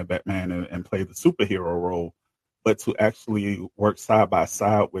Superman, Batman, and play the superhero role, but to actually work side by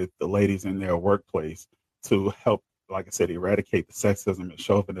side with the ladies in their workplace to help, like I said, eradicate the sexism and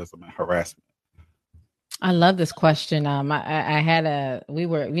chauvinism and harassment? I love this question. I had we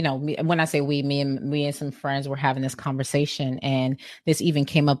were, when I say we, me and some friends were having this conversation, and this even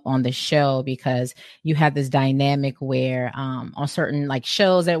came up on the show because you had this dynamic where, on certain like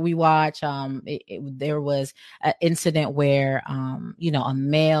shows that we watch, there was an incident where, a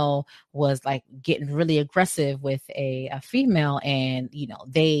male was like getting really aggressive with a female, and,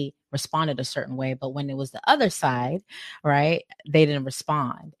 they responded a certain way, but when it was the other side, right, they didn't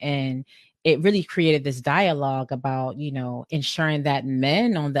respond. And it really created this dialogue about, ensuring that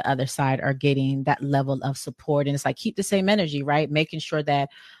men on the other side are getting that level of support. And it's like, keep the same energy, right? Making sure that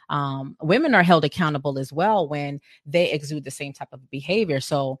women are held accountable as well when they exude the same type of behavior.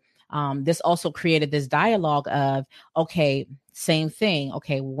 So this also created this dialogue of, okay, same thing.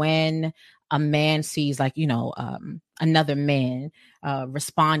 Okay, when a man sees like, another man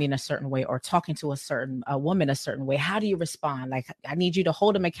responding a certain way or talking to a woman a certain way, how do you respond? Like, I need you to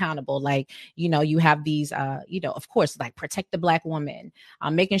hold them accountable. Like, you have these, of course, like protect the Black woman,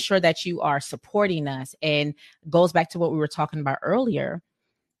 making sure that you are supporting us. And goes back to what we were talking about earlier.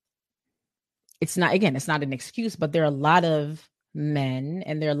 It's not an excuse, but there are a lot of men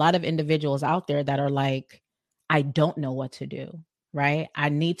and there are a lot of individuals out there that are like, I don't know what to do. Right. I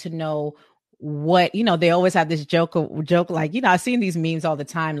need to know what, they always have this joke like, I've seen these memes all the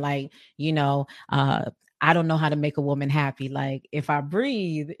time, like, I don't know how to make a woman happy. Like, if I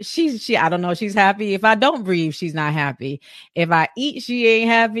breathe, I don't know, she's happy. If I don't breathe, she's not happy. If I eat, she ain't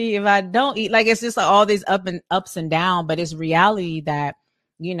happy. If I don't eat, like, it's just like all these ups and down, but it's reality that,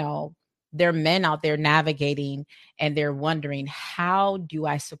 there are men out there navigating and they're wondering, how do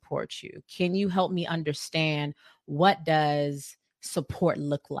I support you? Can you help me understand what does support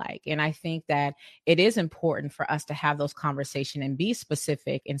look like? And I think that it is important for us to have those conversations and be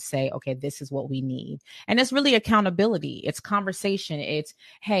specific and say, okay, this is what we need. And it's really accountability. It's conversation. It's,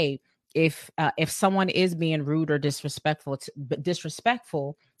 hey, if someone is being rude or disrespectful,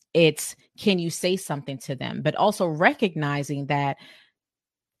 it's, can you say something to them? But also recognizing that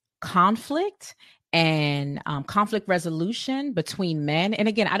conflict and conflict resolution between men. And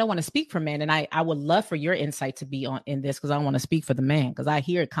again, I don't want to speak for men, and I would love for your insight to be on in this, because I want to speak for the man, because I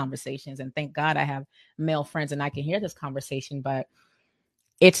hear conversations, and thank God I have male friends and I can hear this conversation. But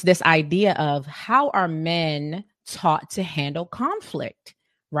it's this idea of, how are men taught to handle conflict,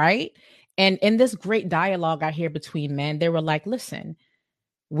 right? And in this great dialogue I hear between men, they were like, listen,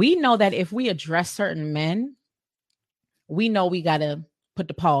 we know that if we address certain men, we know we got to put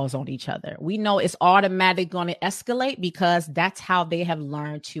the pause on each other. We know it's automatic going to escalate, because that's how they have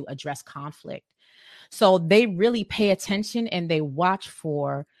learned to address conflict. So they really pay attention and they watch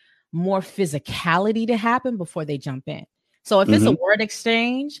for more physicality to happen before they jump in. So if it's a word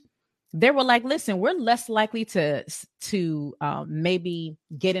exchange, they were like, listen, we're less likely to maybe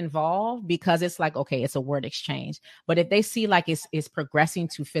get involved, because it's like, okay, it's a word exchange. But if they see like it's progressing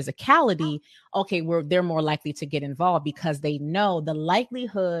to physicality, okay, they're more likely to get involved, because they know the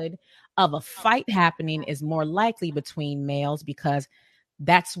likelihood of a fight happening is more likely between males, because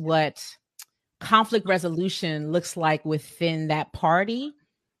that's what conflict resolution looks like within that party,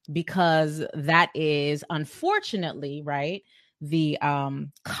 because that is, unfortunately, right, the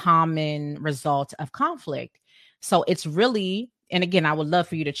common result of conflict. So it's really, and again, I would love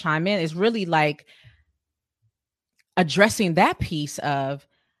for you to chime in, it's really like addressing that piece of,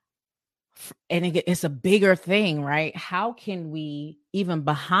 and it's a bigger thing, right? How can we, even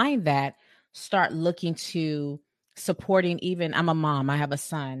behind that, start looking to supporting, even, I'm a mom, I have a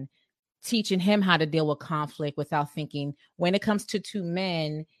son, teaching him how to deal with conflict without thinking, when it comes to two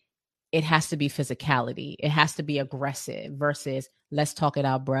men, it has to be physicality. It has to be aggressive versus, let's talk it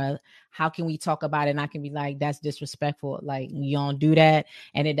out, bruh. How can we talk about it? And I can be like, that's disrespectful. Like, you don't do that.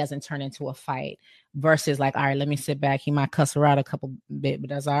 And it doesn't turn into a fight, versus like, all right, let me sit back. He might cuss her out a couple bit, but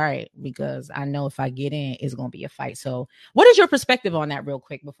that's all right, because I know if I get in, it's going to be a fight. So what is your perspective on that real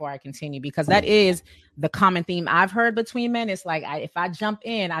quick before I continue? Because that is the common theme I've heard between men. It's like, if I jump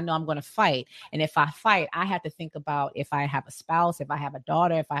in, I know I'm going to fight. And if I fight, I have to think about, if I have a spouse, if I have a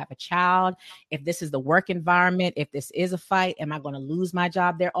daughter, if I have a child, if this is the work environment, if this is a fight, am I going to lose my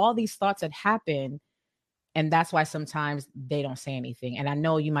job? There are all these thoughts that happen. And that's why sometimes they don't say anything. And I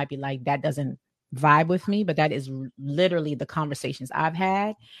know you might be like, that doesn't vibe with me, but that is literally the conversations I've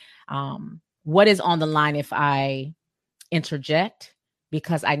had. What is on the line if I interject?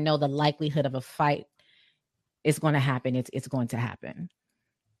 Because I know the likelihood of a fight is going to happen. It's going to happen.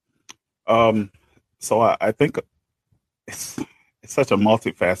 So I think it's such a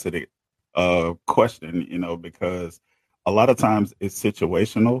multifaceted question, because a lot of times it's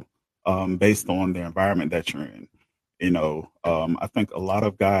situational, based on the environment that you're in. I think a lot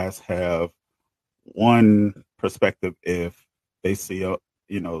of guys have one perspective if they see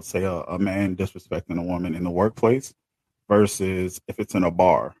say a man disrespecting a woman in the workplace versus if it's in a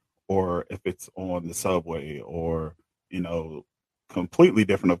bar or if it's on the subway or, you know, completely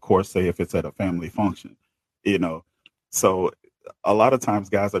different, of course, say if it's at a family function, you know. So a lot of times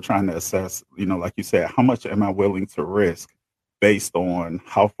guys are trying to assess, like you said, how much am I willing to risk based on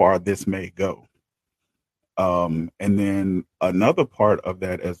how far this may go. And then another part of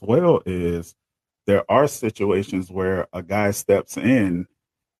that as well is there are situations where a guy steps in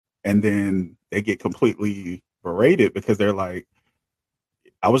and then they get completely berated because they're like,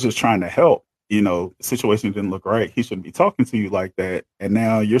 I was just trying to help. The situation didn't look right. He shouldn't be talking to you like that. And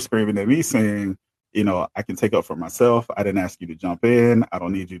now you're screaming at me saying, I can take up for myself. I didn't ask you to jump in. I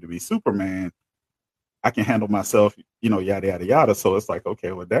don't need you to be Superman. I can handle myself, yada, yada, yada. So it's like,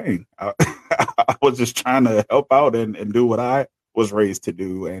 okay, well, dang, I was just trying to help out and do what I was raised to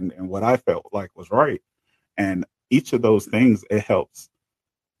do and what I felt like was right. And each of those things, it helps,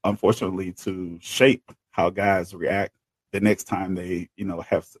 unfortunately, to shape how guys react the next time they,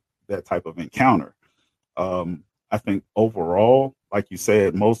 have that type of encounter. I think overall, like you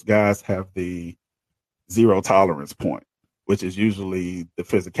said, most guys have the zero tolerance point, which is usually the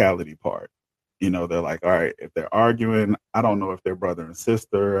physicality part. They're like, all right, if they're arguing, I don't know if they're brother and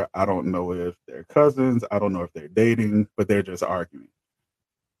sister. I don't know if they're cousins. I don't know if they're dating, but they're just arguing.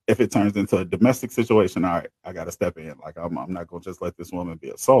 If it turns into a domestic situation, all right, I got to step in. Like, I'm not going to just let this woman be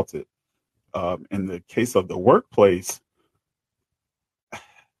assaulted. In the case of the workplace,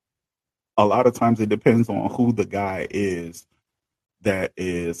 a lot of times it depends on who the guy is that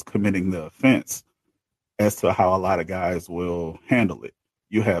is committing the offense as to how a lot of guys will handle it.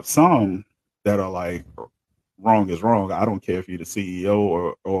 You have some that are like, wrong is wrong. I don't care if you're the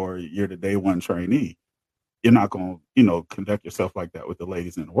CEO or you're the day one trainee. You're not going to, conduct yourself like that with the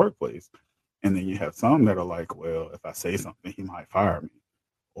ladies in the workplace. And then you have some that are like, well, if I say something, he might fire me.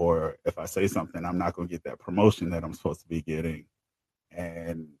 Or if I say something, I'm not going to get that promotion that I'm supposed to be getting.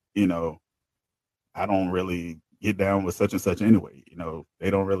 And, I don't really get down with such and such anyway. They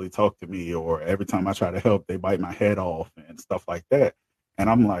don't really talk to me, or every time I try to help, they bite my head off and stuff like that. And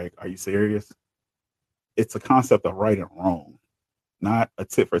I'm like, are you serious? It's a concept of right and wrong, not a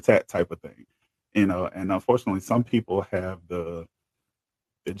tit for tat type of thing. And unfortunately, some people have the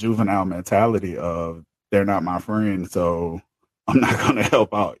juvenile mentality of they're not my friend, so I'm not going to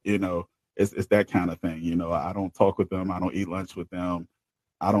help out. It's that kind of thing. I don't talk with them. I don't eat lunch with them.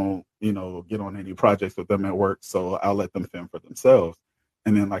 I don't, get on any projects with them at work, so I'll let them fend for themselves.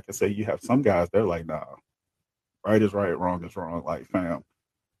 And then, like I say, you have some guys, they're like, nah, right is right, wrong is wrong. Like, fam,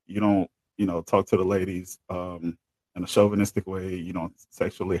 you don't, talk to the ladies in a chauvinistic way. You don't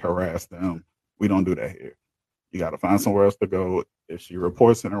sexually harass them. We don't do that here. You got to find somewhere else to go. If she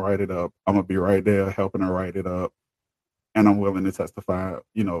reports it and write it up, I'm going to be right there helping her write it up. And I'm willing to testify,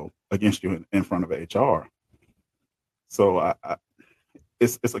 against you in front of HR. So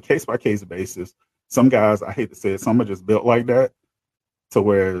it's a case by case basis. Some guys, I hate to say it, some are just built like that to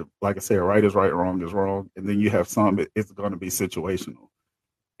where, like I said, right is right, wrong is wrong. And then you have some, it's going to be situational.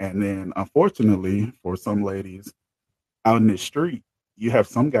 And then unfortunately for some ladies out in the street, you have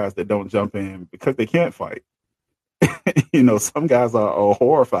some guys that don't jump in because they can't fight. Some guys are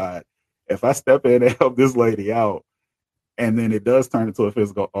horrified. If I step in and help this lady out, and then it does turn into a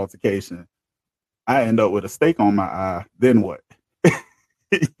physical altercation, I end up with a stake on my eye, then what?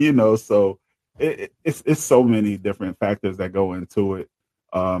 So it's so many different factors that go into it.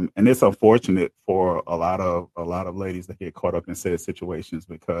 And it's unfortunate for a lot of ladies that get caught up in said situations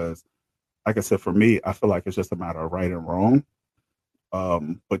because, like I said, for me, I feel like it's just a matter of right and wrong.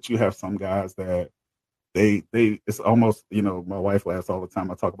 But you have some guys that they it's almost, my wife laughs all the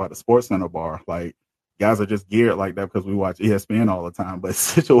time. I talk about the Sports Center bar. Like, guys are just geared like that because we watch ESPN all the time, but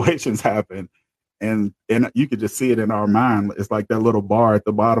situations happen. And you could just see it in our mind. It's like that little bar at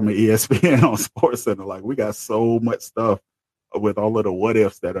the bottom of ESPN on Sports Center. Like, we got so much stuff with all of the what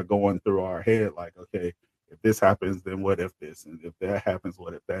ifs that are going through our head. Like, okay, if this happens, then what if this? And if that happens,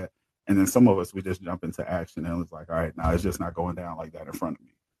 what if that? And then some of us, we just jump into action and it's like, all right, now it's just not going down like that in front of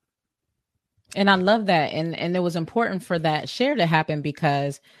me. And I love that. And it was important for that share to happen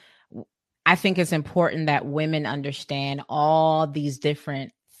because I think it's important that women understand all these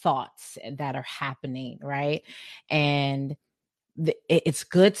different thoughts that are happening, right? And it's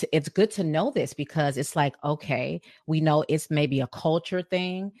good to know this because it's like, okay, we know it's maybe a culture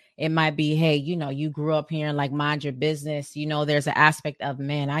thing. It might be, hey, you grew up here and like mind your business. There's an aspect of,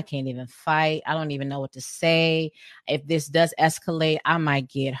 man, I can't even fight. I don't even know what to say. If this does escalate, I might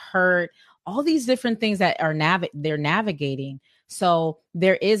get hurt. All these different things that are they're navigating. So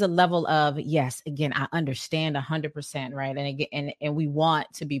there is a level of, yes, again, I understand 100%, right? And again, and we want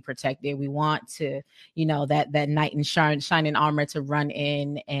to be protected. We want to, that knight in shining armor to run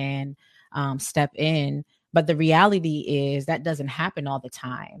in and step in. But the reality is that doesn't happen all the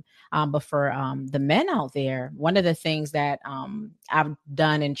time. But for the men out there, one of the things that I've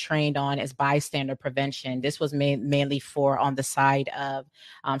done and trained on is bystander prevention. This was mainly for on the side of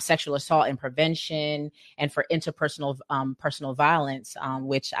sexual assault and prevention, and for interpersonal personal violence,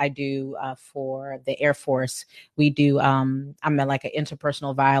 which I do for the Air Force. We do, I'm like an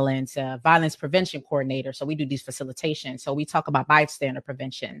interpersonal violence prevention coordinator. So we do these facilitations. So we talk about bystander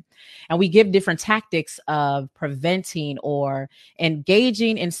prevention, and we give different tactics of preventing or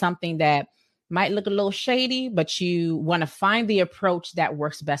engaging in something that might look a little shady, but you want to find the approach that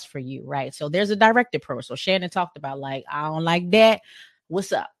works best for you, right? So there's a direct approach. So Shannon talked about, like, I don't like that.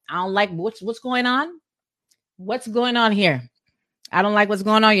 What's up? I don't like what's going on. What's going on here? I don't like what's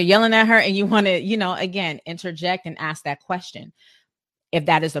going on. You're yelling at her, and you want to, again, interject and ask that question. If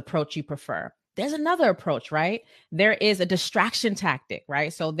that is the approach you prefer. There's another approach, right? There is a distraction tactic,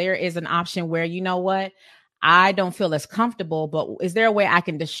 right? So there is an option where, you know what? I don't feel as comfortable, but is there a way I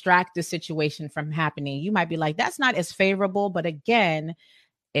can distract the situation from happening? You might be like, that's not as favorable. But again,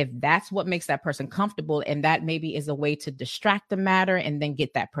 if that's what makes that person comfortable, and that maybe is a way to distract the matter and then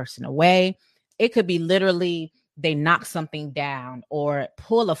get that person away, it could be literally they knock something down or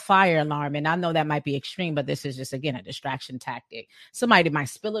pull a fire alarm. And I know that might be extreme, but this is just, again, a distraction tactic. Somebody might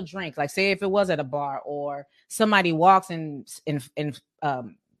spill a drink, like say if it was at a bar, or somebody walks and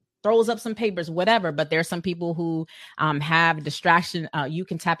throws up some papers, whatever. But there's some people who have distraction. You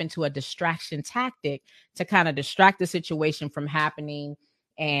can tap into a distraction tactic to kind of distract the situation from happening.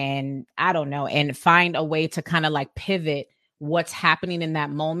 And I don't know, and find a way to kind of like pivot what's happening in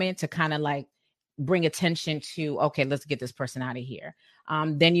that moment to kind of like bring attention to, okay, let's get this person out of here.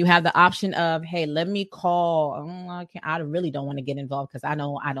 Then you have the option of, hey, let me call. I really don't want to get involved because I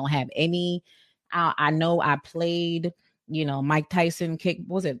know I don't have any. I know I played, Mike Tyson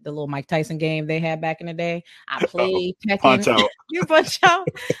was it the little Mike Tyson game they had back in the day? I played Tekken. Punch Out. You Punch Out.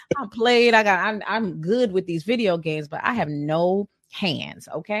 I played. I'm good with these video games, but I have no hands.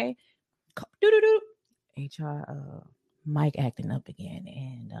 Okay. HR. Mike acting up again,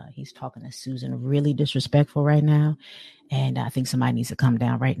 and he's talking to Susan really disrespectful right now, and I think somebody needs to come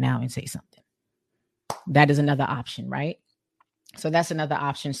down right now and say something. That is another option, right? So that's another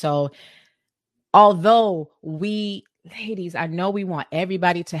option. So although ladies, I know we want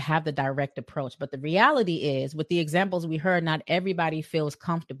everybody to have the direct approach, but the reality is, with the examples we heard, not everybody feels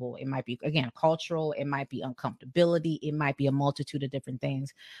comfortable. It might be, again, cultural. It might be uncomfortability. It might be a multitude of different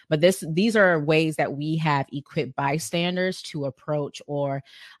things. But these are ways that we have equipped bystanders to approach or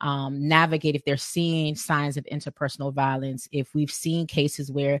navigate if they're seeing signs of interpersonal violence. If we've seen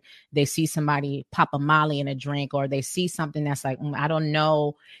cases where they see somebody pop a Molly in a drink, or they see something that's like, I don't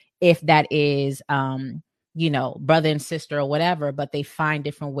know if that is brother and sister or whatever, but they find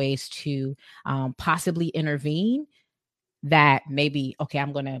different ways to possibly intervene. That maybe, okay,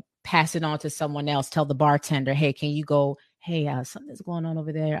 I'm going to pass it on to someone else, tell the bartender, hey, can you go, hey, something's going on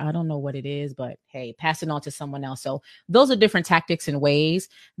over there. I don't know what it is, but hey, pass it on to someone else. So those are different tactics and ways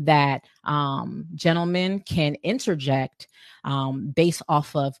that gentlemen can interject based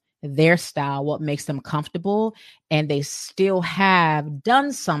off of their style, what makes them comfortable, and they still have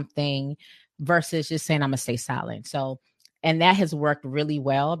done something versus just saying, I'm gonna stay silent. So, and that has worked really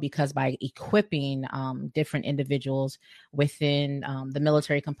well, because by equipping different individuals within the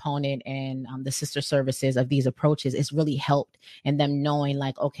military component and the sister services of these approaches, it's really helped in them knowing,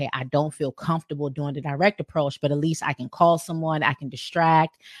 like, okay, I don't feel comfortable doing the direct approach, but at least I can call someone, I can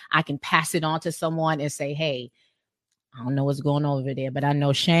distract, I can pass it on to someone and say, hey, I don't know what's going on over there, but I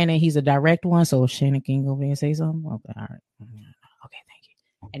know Shannon, he's a direct one. So Shannon can go over there and say something. Okay, all right. Okay, thank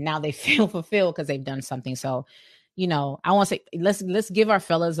you. And now they feel fulfilled because they've done something. So, I want to say, let's give our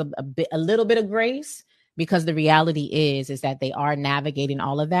fellas a little bit of grace, because the reality is that they are navigating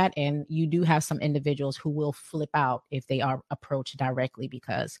all of that. And you do have some individuals who will flip out if they are approached directly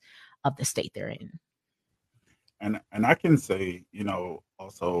because of the state they're in. And I can say,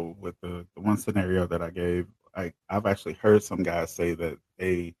 also with the one scenario that I gave, I've actually heard some guys say that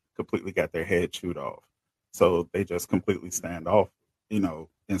they completely got their head chewed off. So they just completely stand off,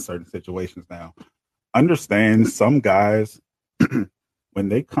 in certain situations. Now, understand, some guys, when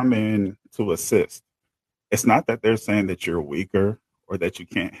they come in to assist, it's not that they're saying that you're weaker or that you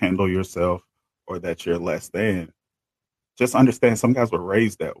can't handle yourself or that you're less than. Just understand, some guys were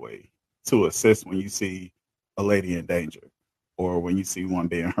raised that way, to assist when you see a lady in danger, or when you see one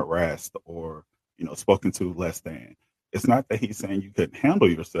being harassed or spoken to less than. It's not that he's saying you couldn't handle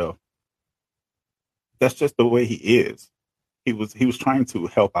yourself. That's just the way he is. He was trying to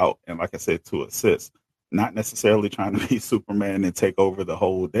help out and, like I said, to assist, not necessarily trying to be Superman and take over the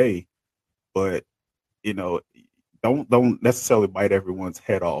whole day. But you know, don't necessarily bite everyone's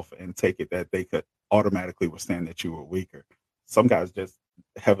head off and take it that they could automatically withstand that you were weaker. Some guys just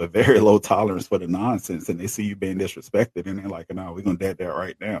have a very low tolerance for the nonsense, and they see you being disrespected, and they're like, "No, we're gonna dead that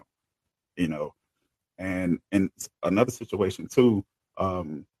right now," you know. And in another situation too,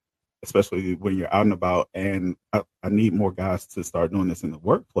 especially when you're out and about, and I need more guys to start doing this in the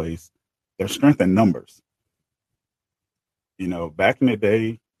workplace. There's strength in numbers. Back in the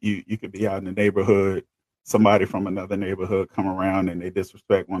day, you could be out in the neighborhood, somebody from another neighborhood come around and they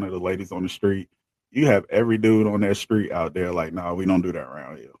disrespect one of the ladies on the street. You have every dude on that street out there like, nah, we don't do that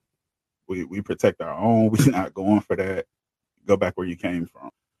around here. We protect our own. We're not going for that. Go back where you came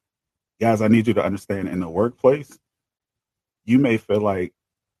from. Guys, I need you to understand, in the workplace, you may feel like,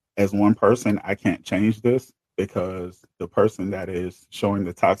 as one person, I can't change this because the person that is showing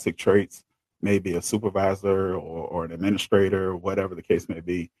the toxic traits may be a supervisor or an administrator, whatever the case may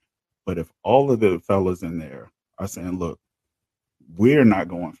be. But if all of the fellas in there are saying, look, we're not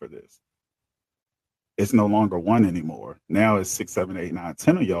going for this, it's no longer one anymore. Now it's 6, 7, 8, 9,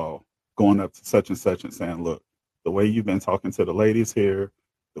 10 of y'all going up to such and such and saying, look, the way you've been talking to the ladies here,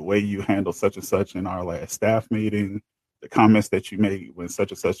 the way you handle such and such in our last staff meeting, the comments that you made when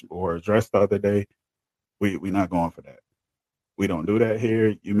such and such were addressed the other day, we're not going for that. We don't do that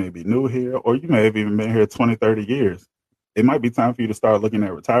here. You may be new here, or you may have even been here 20, 30 years. It might be time for you to start looking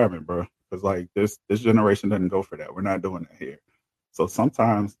at retirement, bro. Because like this generation doesn't go for that. We're not doing that here. So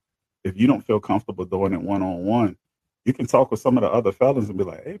sometimes if you don't feel comfortable doing it one-on-one, you can talk with some of the other fellas and be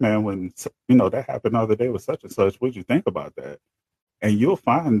like, hey man, when that happened the other day with such and such, what'd you think about that? And you'll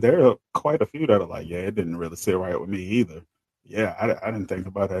find there are quite a few that are like, yeah, it didn't really sit right with me either. Yeah, I didn't think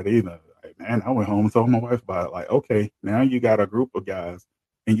about that either. Like, man, I went home and told my wife about it. Like, okay, now you got a group of guys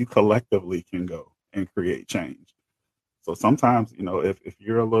and you collectively can go and create change. So sometimes, if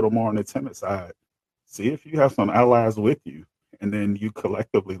you're a little more on the timid side, see if you have some allies with you. And then you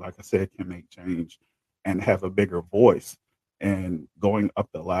collectively, like I said, can make change and have a bigger voice and going up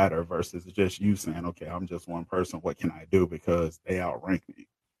the ladder versus just you saying, okay, I'm just one person. What can I do? Because they outrank me.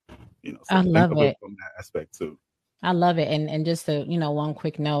 So I think love of it it. from that aspect too. I love it. And just to, one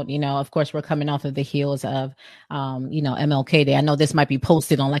quick note, of course, we're coming off of the heels of, MLK Day. I know this might be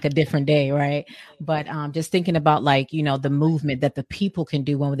posted on like a different day, right? But just thinking about like, the movement that the people can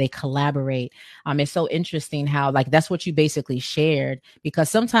do when they collaborate. It's so interesting how like that's what you basically shared, because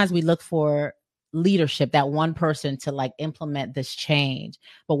sometimes we look for leadership, that one person to like implement this change.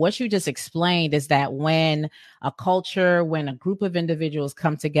 But what you just explained is that when a group of individuals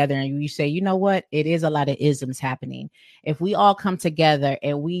come together and you say, you know what, it is a lot of isms happening. If we all come together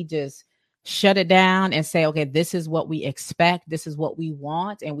and we just shut it down and say, okay, this is what we expect, this is what we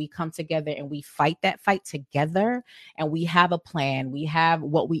want, and we come together and we fight that fight together, and we have a plan, we have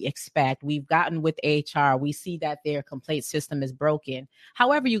what we expect, we've gotten with HR, we see that their complaint system is broken,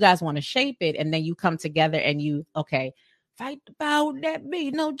 however you guys want to shape it, and then you come together and you, okay, fight about that be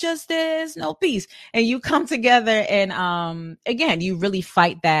no justice, no peace, and you come together and again, you really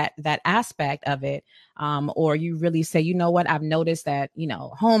fight that aspect of it. Or you really say, you know what, I've noticed that,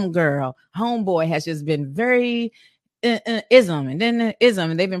 homeboy has just been very ism and then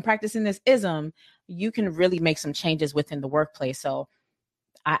ism, and they've been practicing this ism. You can really make some changes within the workplace. So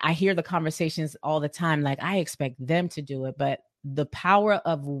I hear the conversations all the time, like I expect them to do it, but the power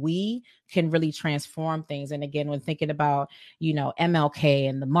of we can really transform things. And again, when thinking about, MLK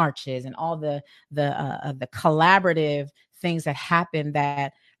and the marches and all the collaborative things that happen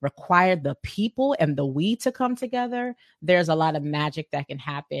that require the people and the we to come together, there's a lot of magic that can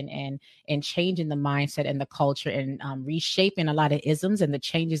happen and changing the mindset and the culture and reshaping a lot of isms, and the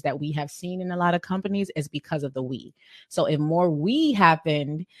changes that we have seen in a lot of companies is because of the we. So if more we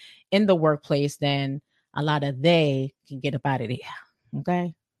happened in the workplace, then a lot of they can get up out of there.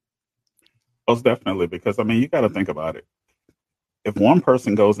 Okay. Most definitely, because you got to think about it. If one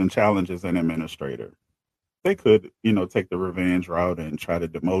person goes and challenges an administrator, they could, take the revenge route and try to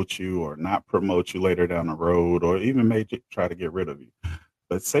demote you or not promote you later down the road, or even try to get rid of you.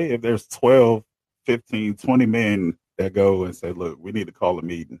 But say if there's 12, 15, 20 men that go and say, look, we need to call a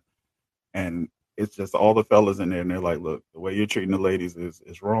meeting. And it's just all the fellas in there, and they're like, look, the way you're treating the ladies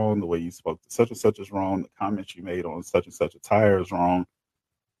is wrong. The way you spoke to such and such is wrong. The comments you made on such and such attire is wrong.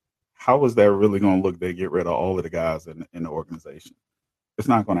 How is that really going to look to get rid of all of the guys in the organization? It's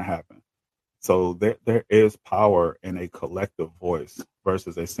not going to happen. So there is power in a collective voice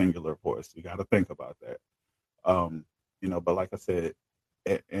versus a singular voice. You got to think about that. But like I said,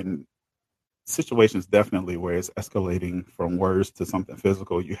 in situations definitely where it's escalating from words to something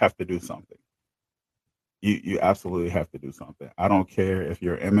physical, you have to do something. You absolutely have to do something. I don't care if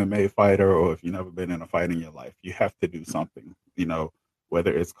you're an MMA fighter or if you've never been in a fight in your life. You have to do something.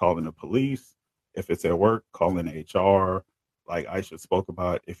 Whether it's calling the police, if it's at work, calling HR. Like Aisha spoke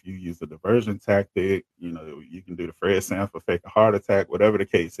about, if you use a diversion tactic, you can do the Fred Sanford fake a heart attack, whatever the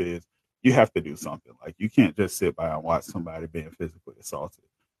case is. You have to do something. Like you can't just sit by and watch somebody being physically assaulted.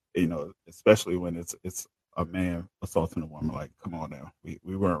 Especially when it's a man assaulting a woman. Like, come on now,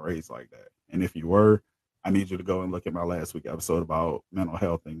 we weren't raised like that. And if you were, I need you to go and look at my last week episode about mental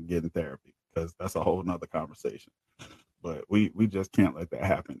health and getting therapy, because that's a whole nother conversation. But we just can't let that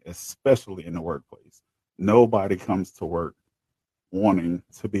happen, especially in the workplace. Nobody comes to work wanting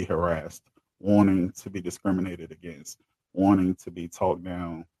to be harassed, wanting to be discriminated against, wanting to be talked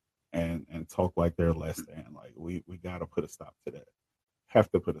down and talk like they're less than. Like we got to put a stop to that. Have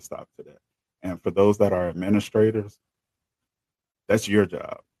to put a stop to that. And for those that are administrators, that's your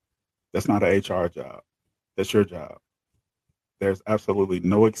job. That's not an HR job. That's your job. There's absolutely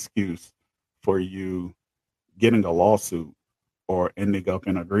no excuse for you getting a lawsuit or ending up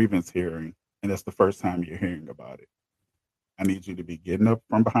in a grievance hearing, and that's the first time you're hearing about it. I need you to be getting up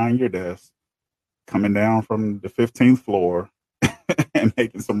from behind your desk, coming down from the 15th floor, and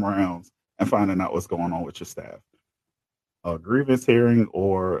making some rounds and finding out what's going on with your staff. A grievance hearing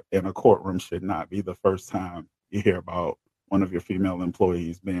or in a courtroom should not be the first time you hear about one of your female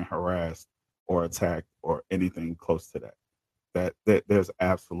employees being harassed or attacked or anything close to that. That there's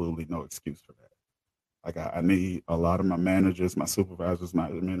absolutely no excuse for that. Like I need a lot of my managers, my supervisors, my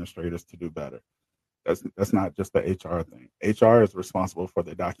administrators to do better. That's not just the HR thing. HR is responsible for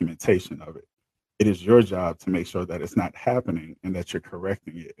the documentation of it. It is your job to make sure that it's not happening and that you're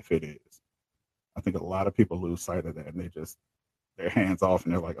correcting it if it is. I think a lot of people lose sight of that and they're hands off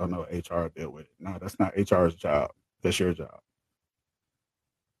and they're like, oh no, HR deal with it. No, that's not HR's job. That's your job.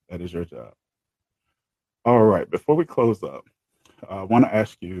 That is your job. All right. Before we close up, I want to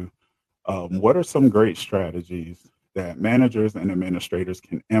ask you, what are some great strategies that managers and administrators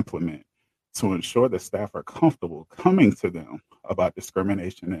can implement to ensure that staff are comfortable coming to them about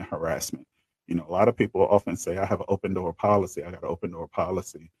discrimination and harassment? A lot of people often say, I have an open door policy. I got an open door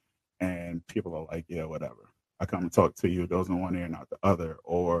policy. And people are like, yeah, whatever. I come and talk to you, it goes in one ear, not the other.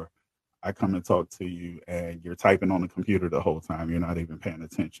 Or I come and talk to you and you're typing on the computer the whole time. You're not even paying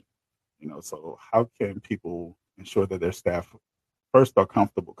attention. So how can people ensure that their staff first are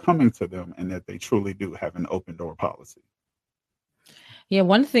comfortable coming to them and that they truly do have an open door policy? Yeah,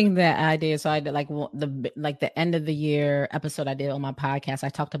 one thing that I did, so I did the end of the year episode I did on my podcast. I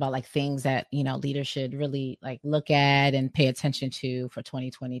talked about like things that leaders should really like look at and pay attention to for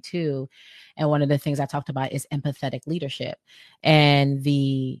 2022. And one of the things I talked about is empathetic leadership. And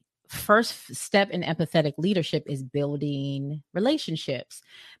the first step in empathetic leadership is building relationships,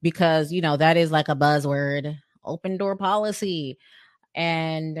 because that is like a buzzword, open door policy.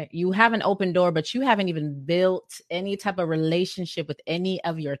 And you have an open door, but you haven't even built any type of relationship with any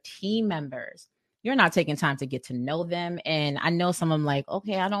of your team members. You're not taking time to get to know them. And I know some of them like,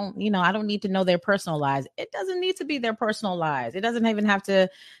 okay, I don't need to know their personal lives. It doesn't need to be their personal lives. It doesn't even have to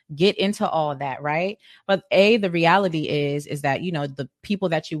get into all that, right? But the reality is that, the people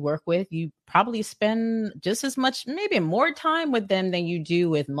that you work with, you probably spend just as much, maybe more time with them than you do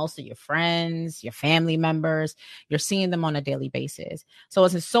with most of your friends, your family members. You're seeing them on a daily basis. So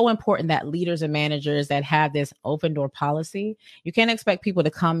it's so important that leaders and managers that have this open door policy, you can't expect people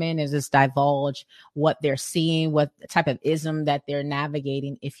to come in and just divulge what they're seeing, what type of ism that they're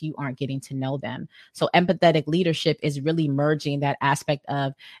navigating if you aren't getting to know them. So empathetic leadership is really merging that aspect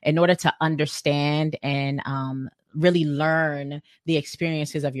of, in order to understand and really learn the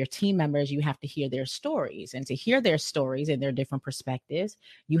experiences of your team members, you have to hear their stories. And to hear their stories and their different perspectives,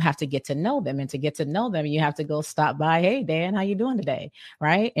 you have to get to know them. And to get to know them, you have to go stop by. Hey, Dan, how you doing today?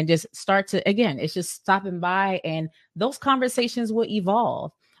 Right? And just start to, again, it's just stopping by, and those conversations will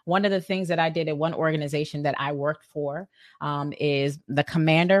evolve. One of the things that I did at one organization that I worked for is the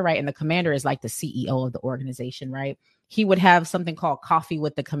commander, right? And the commander is like the CEO of the organization, right? He would have something called Coffee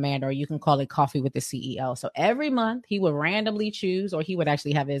with the Commander, or you can call it Coffee with the CEO. So every month he would randomly choose, or he would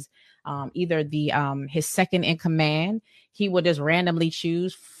actually have his either the his second in command. He would just randomly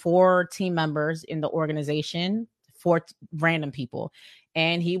choose 4 team members in the organization, 4 random people.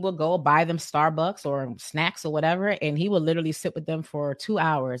 And he would go buy them Starbucks or snacks or whatever. And he would literally sit with them for 2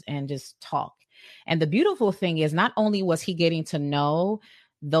 hours and just talk. And the beautiful thing is, not only was he getting to know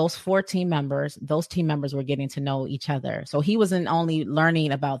those 4 team members, those team members were getting to know each other. So he wasn't only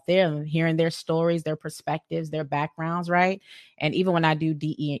learning about them, hearing their stories, their perspectives, their backgrounds, right? And even when I do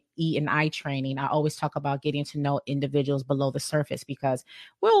DE&I training, I always talk about getting to know individuals below the surface, because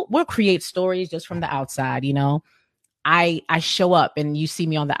we'll create stories just from the outside, you know. I show up and you see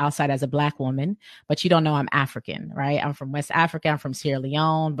me on the outside as a Black woman, but you don't know I'm African, right? I'm from West Africa. I'm from Sierra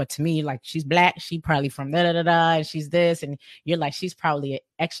Leone. But to me, like, she's Black. She probably from da-da-da-da, and she's this. And you're like, she's probably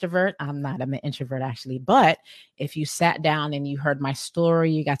an extrovert. I'm not. I'm an introvert, actually. But if you sat down and you heard my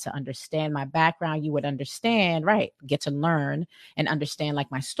story, you got to understand my background, you would understand, right? Get to learn and understand, like,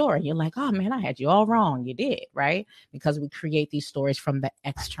 my story. You're like, oh, man, I had you all wrong. You did, right? Because we create these stories from the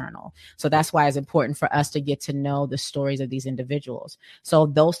external. So that's why it's important for us to get to know the stories of these individuals. So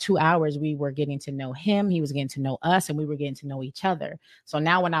those 2 hours, we were getting to know him, he was getting to know us, and we were getting to know each other. So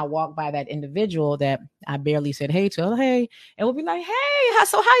now when I walk by that individual that I barely said hey to, hey, and we'll be like, hey,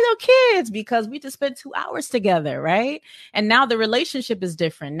 so how your kids? Because we just spent 2 hours together, right? And now the relationship is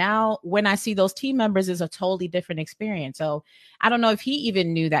different. Now when I see those team members, is a totally different experience. So I don't know if he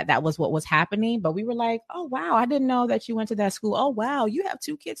even knew that that was what was happening, but we were like, oh, wow, I didn't know that you went to that school. Oh, wow, you have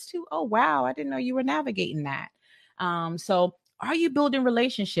 2 kids too. Oh, wow, I didn't know you were navigating that. So are you building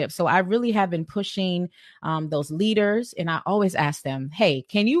relationships? So I really have been pushing those leaders, and I always ask them, hey,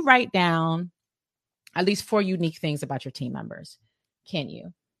 can you write down at least 4 unique things about your team members? Can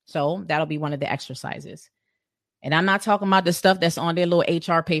you? So that'll be one of the exercises. And I'm not talking about the stuff that's on their little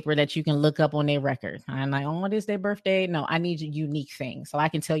HR paper that you can look up on their record. I'm like, oh, this their birthday? No, I need a unique thing. So I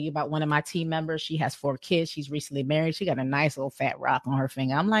can tell you about one of my team members. She has 4 kids. She's recently married. She got a nice little fat rock on her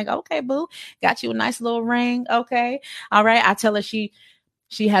finger. I'm like, okay, boo, got you a nice little ring. Okay. All right. I tell her she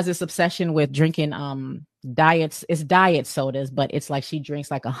has this obsession with drinking diet sodas, but it's like she drinks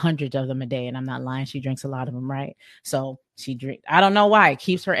like 100 of them a day. And I'm not lying. She drinks a lot of them, right? So I don't know why, it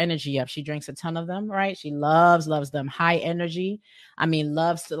keeps her energy up. She drinks a ton of them, right? She loves them, high energy. I mean,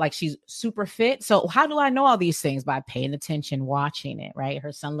 like, she's super fit. So how do I know all these things? By paying attention, watching it, right?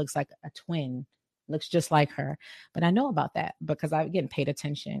 Her son looks like a twin, looks just like her. But I know about that because I've again paid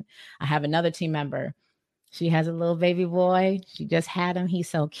attention. I have another team member. She has a little baby boy. She just had him. He's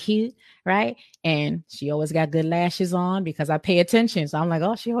so cute, right? And she always got good lashes on because I pay attention. So I'm like,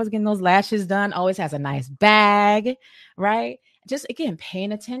 oh, she always getting those lashes done. Always has a nice bag, right? Just, again,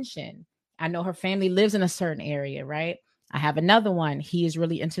 paying attention. I know her family lives in a certain area, right? I have another one. He is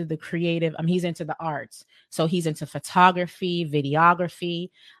really into the creative. He's into the arts. So he's into photography, videography.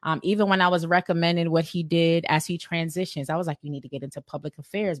 Even when I was recommending what he did as he transitions, I was like, you need to get into public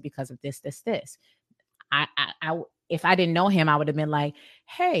affairs because of this. I if I didn't know him, I would have been like,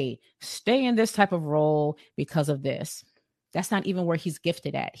 hey, stay in this type of role because of this. That's not even where he's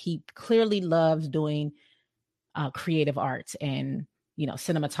gifted at. He clearly loves doing creative arts and,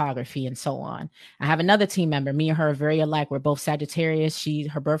 cinematography and so on. I have another team member. Me and her are very alike. We're both Sagittarius.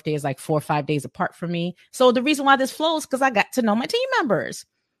 Her birthday is like 4 or 5 days apart from me. So the reason why this flows, because I got to know my team members,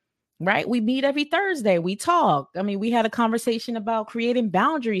 right? We meet every Thursday. We talk. I mean, we had a conversation about creating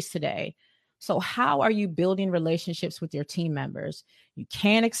boundaries today. So how are you building relationships with your team members? You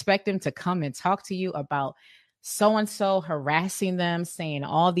can't expect them to come and talk to you about so-and-so, harassing them, saying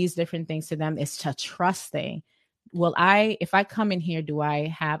all these different things to them. It's a trust thing. If I come in here, do I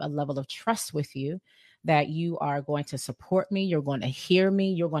have a level of trust with you that you are going to support me? You're going to hear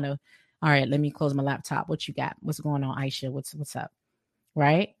me. You're going to, all right, let me close my laptop. What you got? What's going on, Aisha? What's up?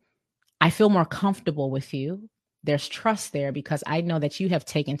 Right? I feel more comfortable with you. There's trust there because I know that you have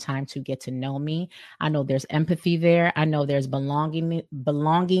taken time to get to know me. I know there's empathy there. I know there's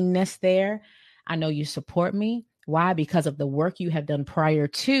belongingness there. I know you support me. Why? Because of the work you have done prior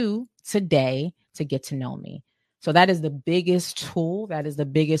to today to get to know me. So that is the biggest tool. That is the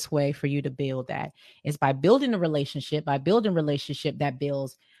biggest way for you to build that, is by building a relationship, that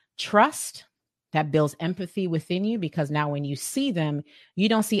builds trust, that builds empathy within you, because now when you see them, you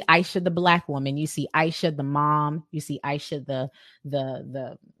don't see Aisha, the Black woman. You see Aisha, the mom. You see Aisha,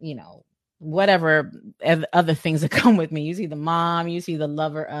 the whatever other things that come with me. You see the mom. You see the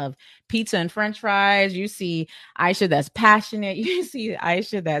lover of pizza and French fries. You see Aisha that's passionate. You see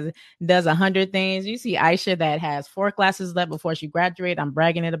Aisha that does 100 things. You see Aisha that has 4 classes left before she graduates. I'm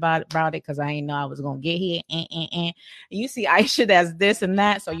bragging about it because I didn't know I was going to get here. You see Aisha that's this and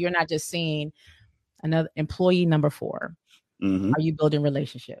that. So you're not just seeing another employee number 4. Mm-hmm. Are you building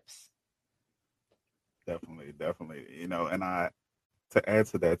relationships? Definitely. And to add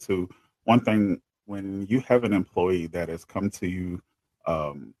to that too, one thing, when you have an employee that has come to you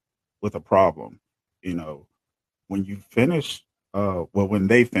with a problem, when you finish, when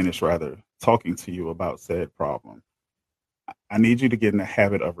they finish rather talking to you about said problem, I need you to get in the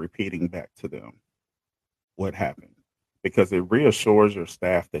habit of repeating back to them what happened, because it reassures your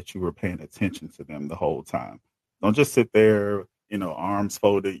staff that you were paying attention to them the whole time. Don't just sit there, arms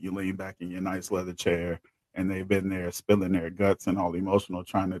folded, you lean back in your nice leather chair, and they've been there spilling their guts and all emotional,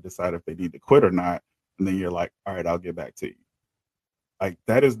 trying to decide if they need to quit or not. And then you're like, all right, I'll get back to you. Like,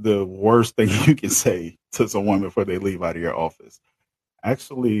 that is the worst thing you can say to someone before they leave out of your office.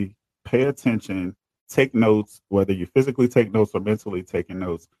 Actually pay attention, take notes, whether you physically take notes or mentally taking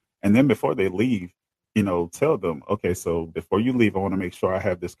notes. And then before they leave, tell them, okay, so before you leave, I want to make sure I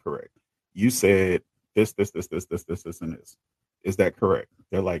have this correct. You said this, and this. Is that correct?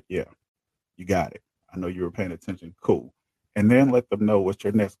 They're like, yeah, you got it. I know you were paying attention. Cool. And then let them know what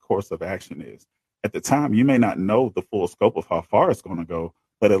your next course of action is. At the time, you may not know the full scope of how far it's going to go,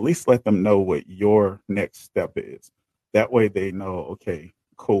 but at least let them know what your next step is. That way they know, okay,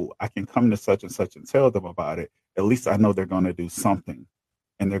 cool, I can come to such and such and tell them about it. At least I know they're going to do something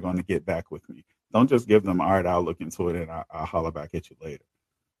and they're going to get back with me. Don't just give them, all right, I'll look into it and I'll holler back at you later.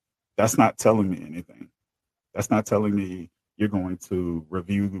 That's not telling me anything. That's not telling me you're going to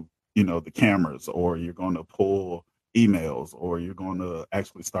review, the cameras, or you're going to pull emails, or you're going to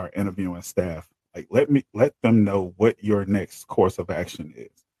actually start interviewing staff. Like, let them know what your next course of action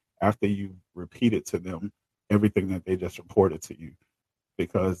is after you repeat it to them, everything that they just reported to you,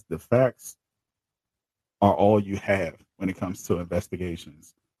 because the facts are all you have when it comes to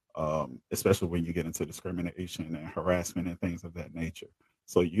investigations, especially when you get into discrimination and harassment and things of that nature.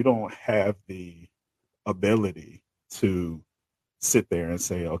 So you don't have the ability to sit there and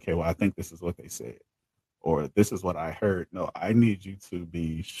say, okay, well, I think this is what they said, or this is what I heard. No, I need you to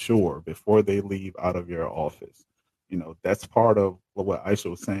be sure before they leave out of your office. That's part of what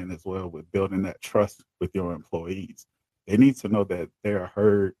Aisha was saying as well, with building that trust with your employees. They need to know that they're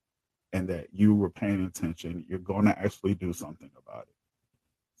heard and that you were paying attention. You're going to actually do something about it.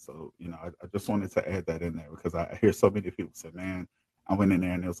 So, I just wanted to add that in there, because I hear so many people say, man, I went in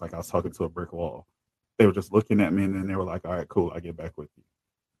there and it was like I was talking to a brick wall. They were just looking at me, and then they were like, all right, cool, I'll get back with you.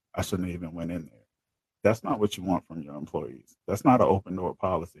 I shouldn't have even went in there. That's not what you want from your employees. That's not an open door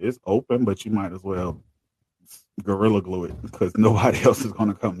policy. It's open, but you might as well gorilla glue it, because nobody else is going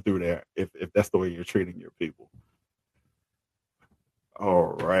to come through there if that's the way you're treating your people.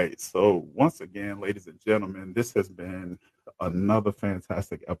 All right. So once again, ladies and gentlemen, this has been another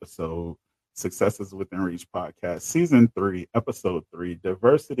fantastic episode. Successes Within Reach podcast, season 3, episode 3,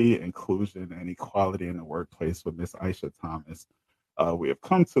 diversity, inclusion, and equality in the workplace, with Miss Aisha Thomas. We have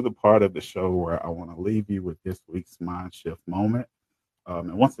come to the part of the show where I want to leave you with this week's Mind Shift moment.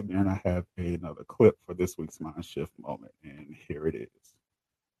 And once again, I have another clip for this week's Mind Shift moment, and here it is.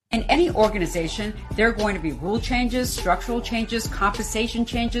 In any organization, there are going to be rule changes, structural changes, compensation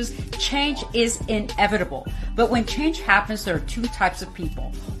changes. Change is inevitable. But when change happens, there are 2 types of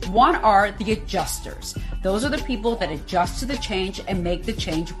people. One are the adjusters. Those are the people that adjust to the change and make the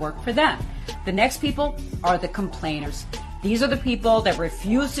change work for them. The next people are the complainers. These are the people that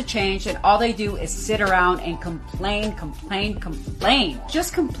refuse to change, and all they do is sit around and complain.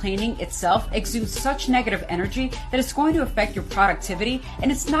 Just complaining itself exudes such negative energy that it's going to affect your productivity,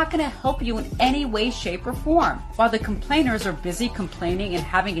 and it's not going to help you in any way, shape, or form. While the complainers are busy complaining and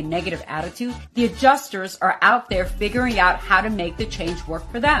having a negative attitude, the adjusters are out there figuring out how to make the change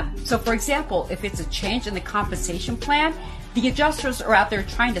work for them. So for example, if it's a change in the compensation plan, the adjusters are out there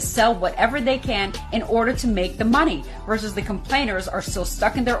trying to sell whatever they can in order to make the money, versus the complainers are still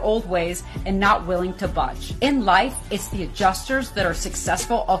stuck in their old ways and not willing to budge. In life, it's the adjusters that are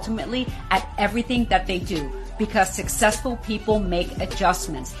successful ultimately at everything that they do, because successful people make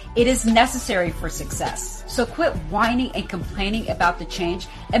adjustments. It is necessary for success. So quit whining and complaining about the change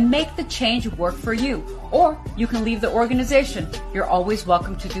and make the change work for you. Or you can leave the organization. You're always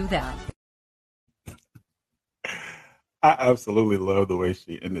welcome to do that. I absolutely love the way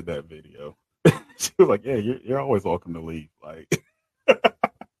she ended that video. She was like, yeah, you're always welcome to leave. Like,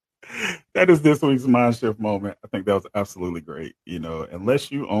 that is this week's Mind Shift moment. I think that was absolutely great.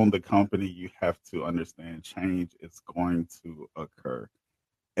 Unless you own the company, you have to understand change is going to occur.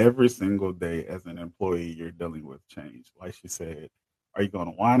 Every single day as an employee, you're dealing with change. Like she said, are you going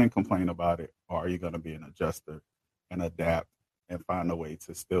to whine and complain about it, or are you going to be an adjuster and adapt and find a way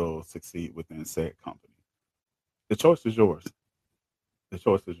to still succeed within said company? The choice is yours. The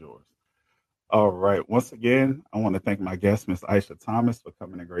choice is yours. All right. Once again, I want to thank my guest, Miss Aisha Thomas, for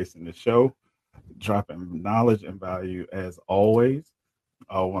coming and gracing the show, dropping knowledge and value as always.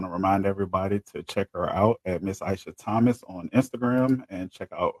 I want to remind everybody to check her out at Miss Aisha Thomas on Instagram, and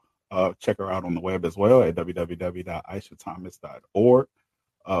check her out on the web as well at www.aishathomas.org.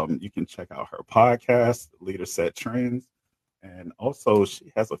 You can check out her podcast, Leader Set Trends. And also,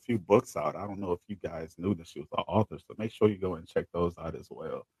 she has a few books out. I don't know if you guys knew that she was an author, so make sure you go and check those out as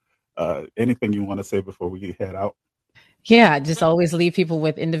well. Anything you want to say before we head out? Yeah, just always leave people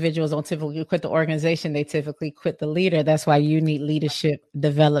with individuals don't typically quit the organization. They typically quit the leader. That's why you need leadership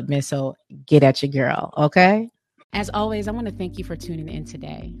development. So get at your girl. Okay. As always, I want to thank you for tuning in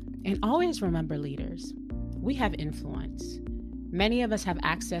today. And always remember, leaders, we have influence. Many of us have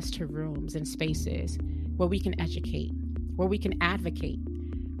access to rooms and spaces where we can educate, where we can advocate,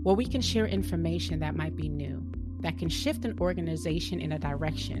 where we can share information that might be new, that can shift an organization in a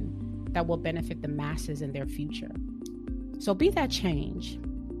direction that will benefit the masses in their future. So be that change.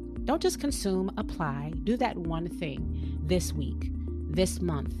 Don't just consume, apply, do that one thing this week, this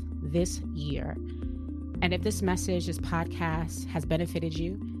month, this year. And if this message, this podcast has benefited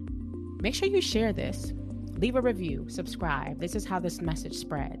you, make sure you share this. Leave a review, subscribe. This is how this message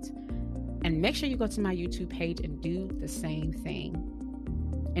spreads. And make sure you go to my YouTube page and do the same thing.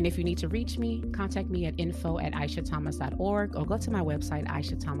 And if you need to reach me, contact me at info@aishathomas.org or go to my website,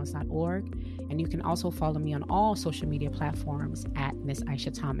 aishathomas.org. And you can also follow me on all social media platforms at Miss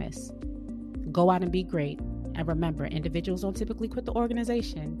Aisha Thomas. Go out and be great. And remember, individuals don't typically quit the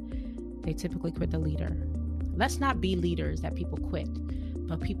organization. They typically quit the leader. Let's not be leaders that people quit,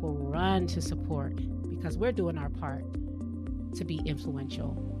 but people run to support because we're doing our part to be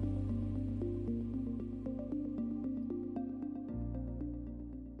influential.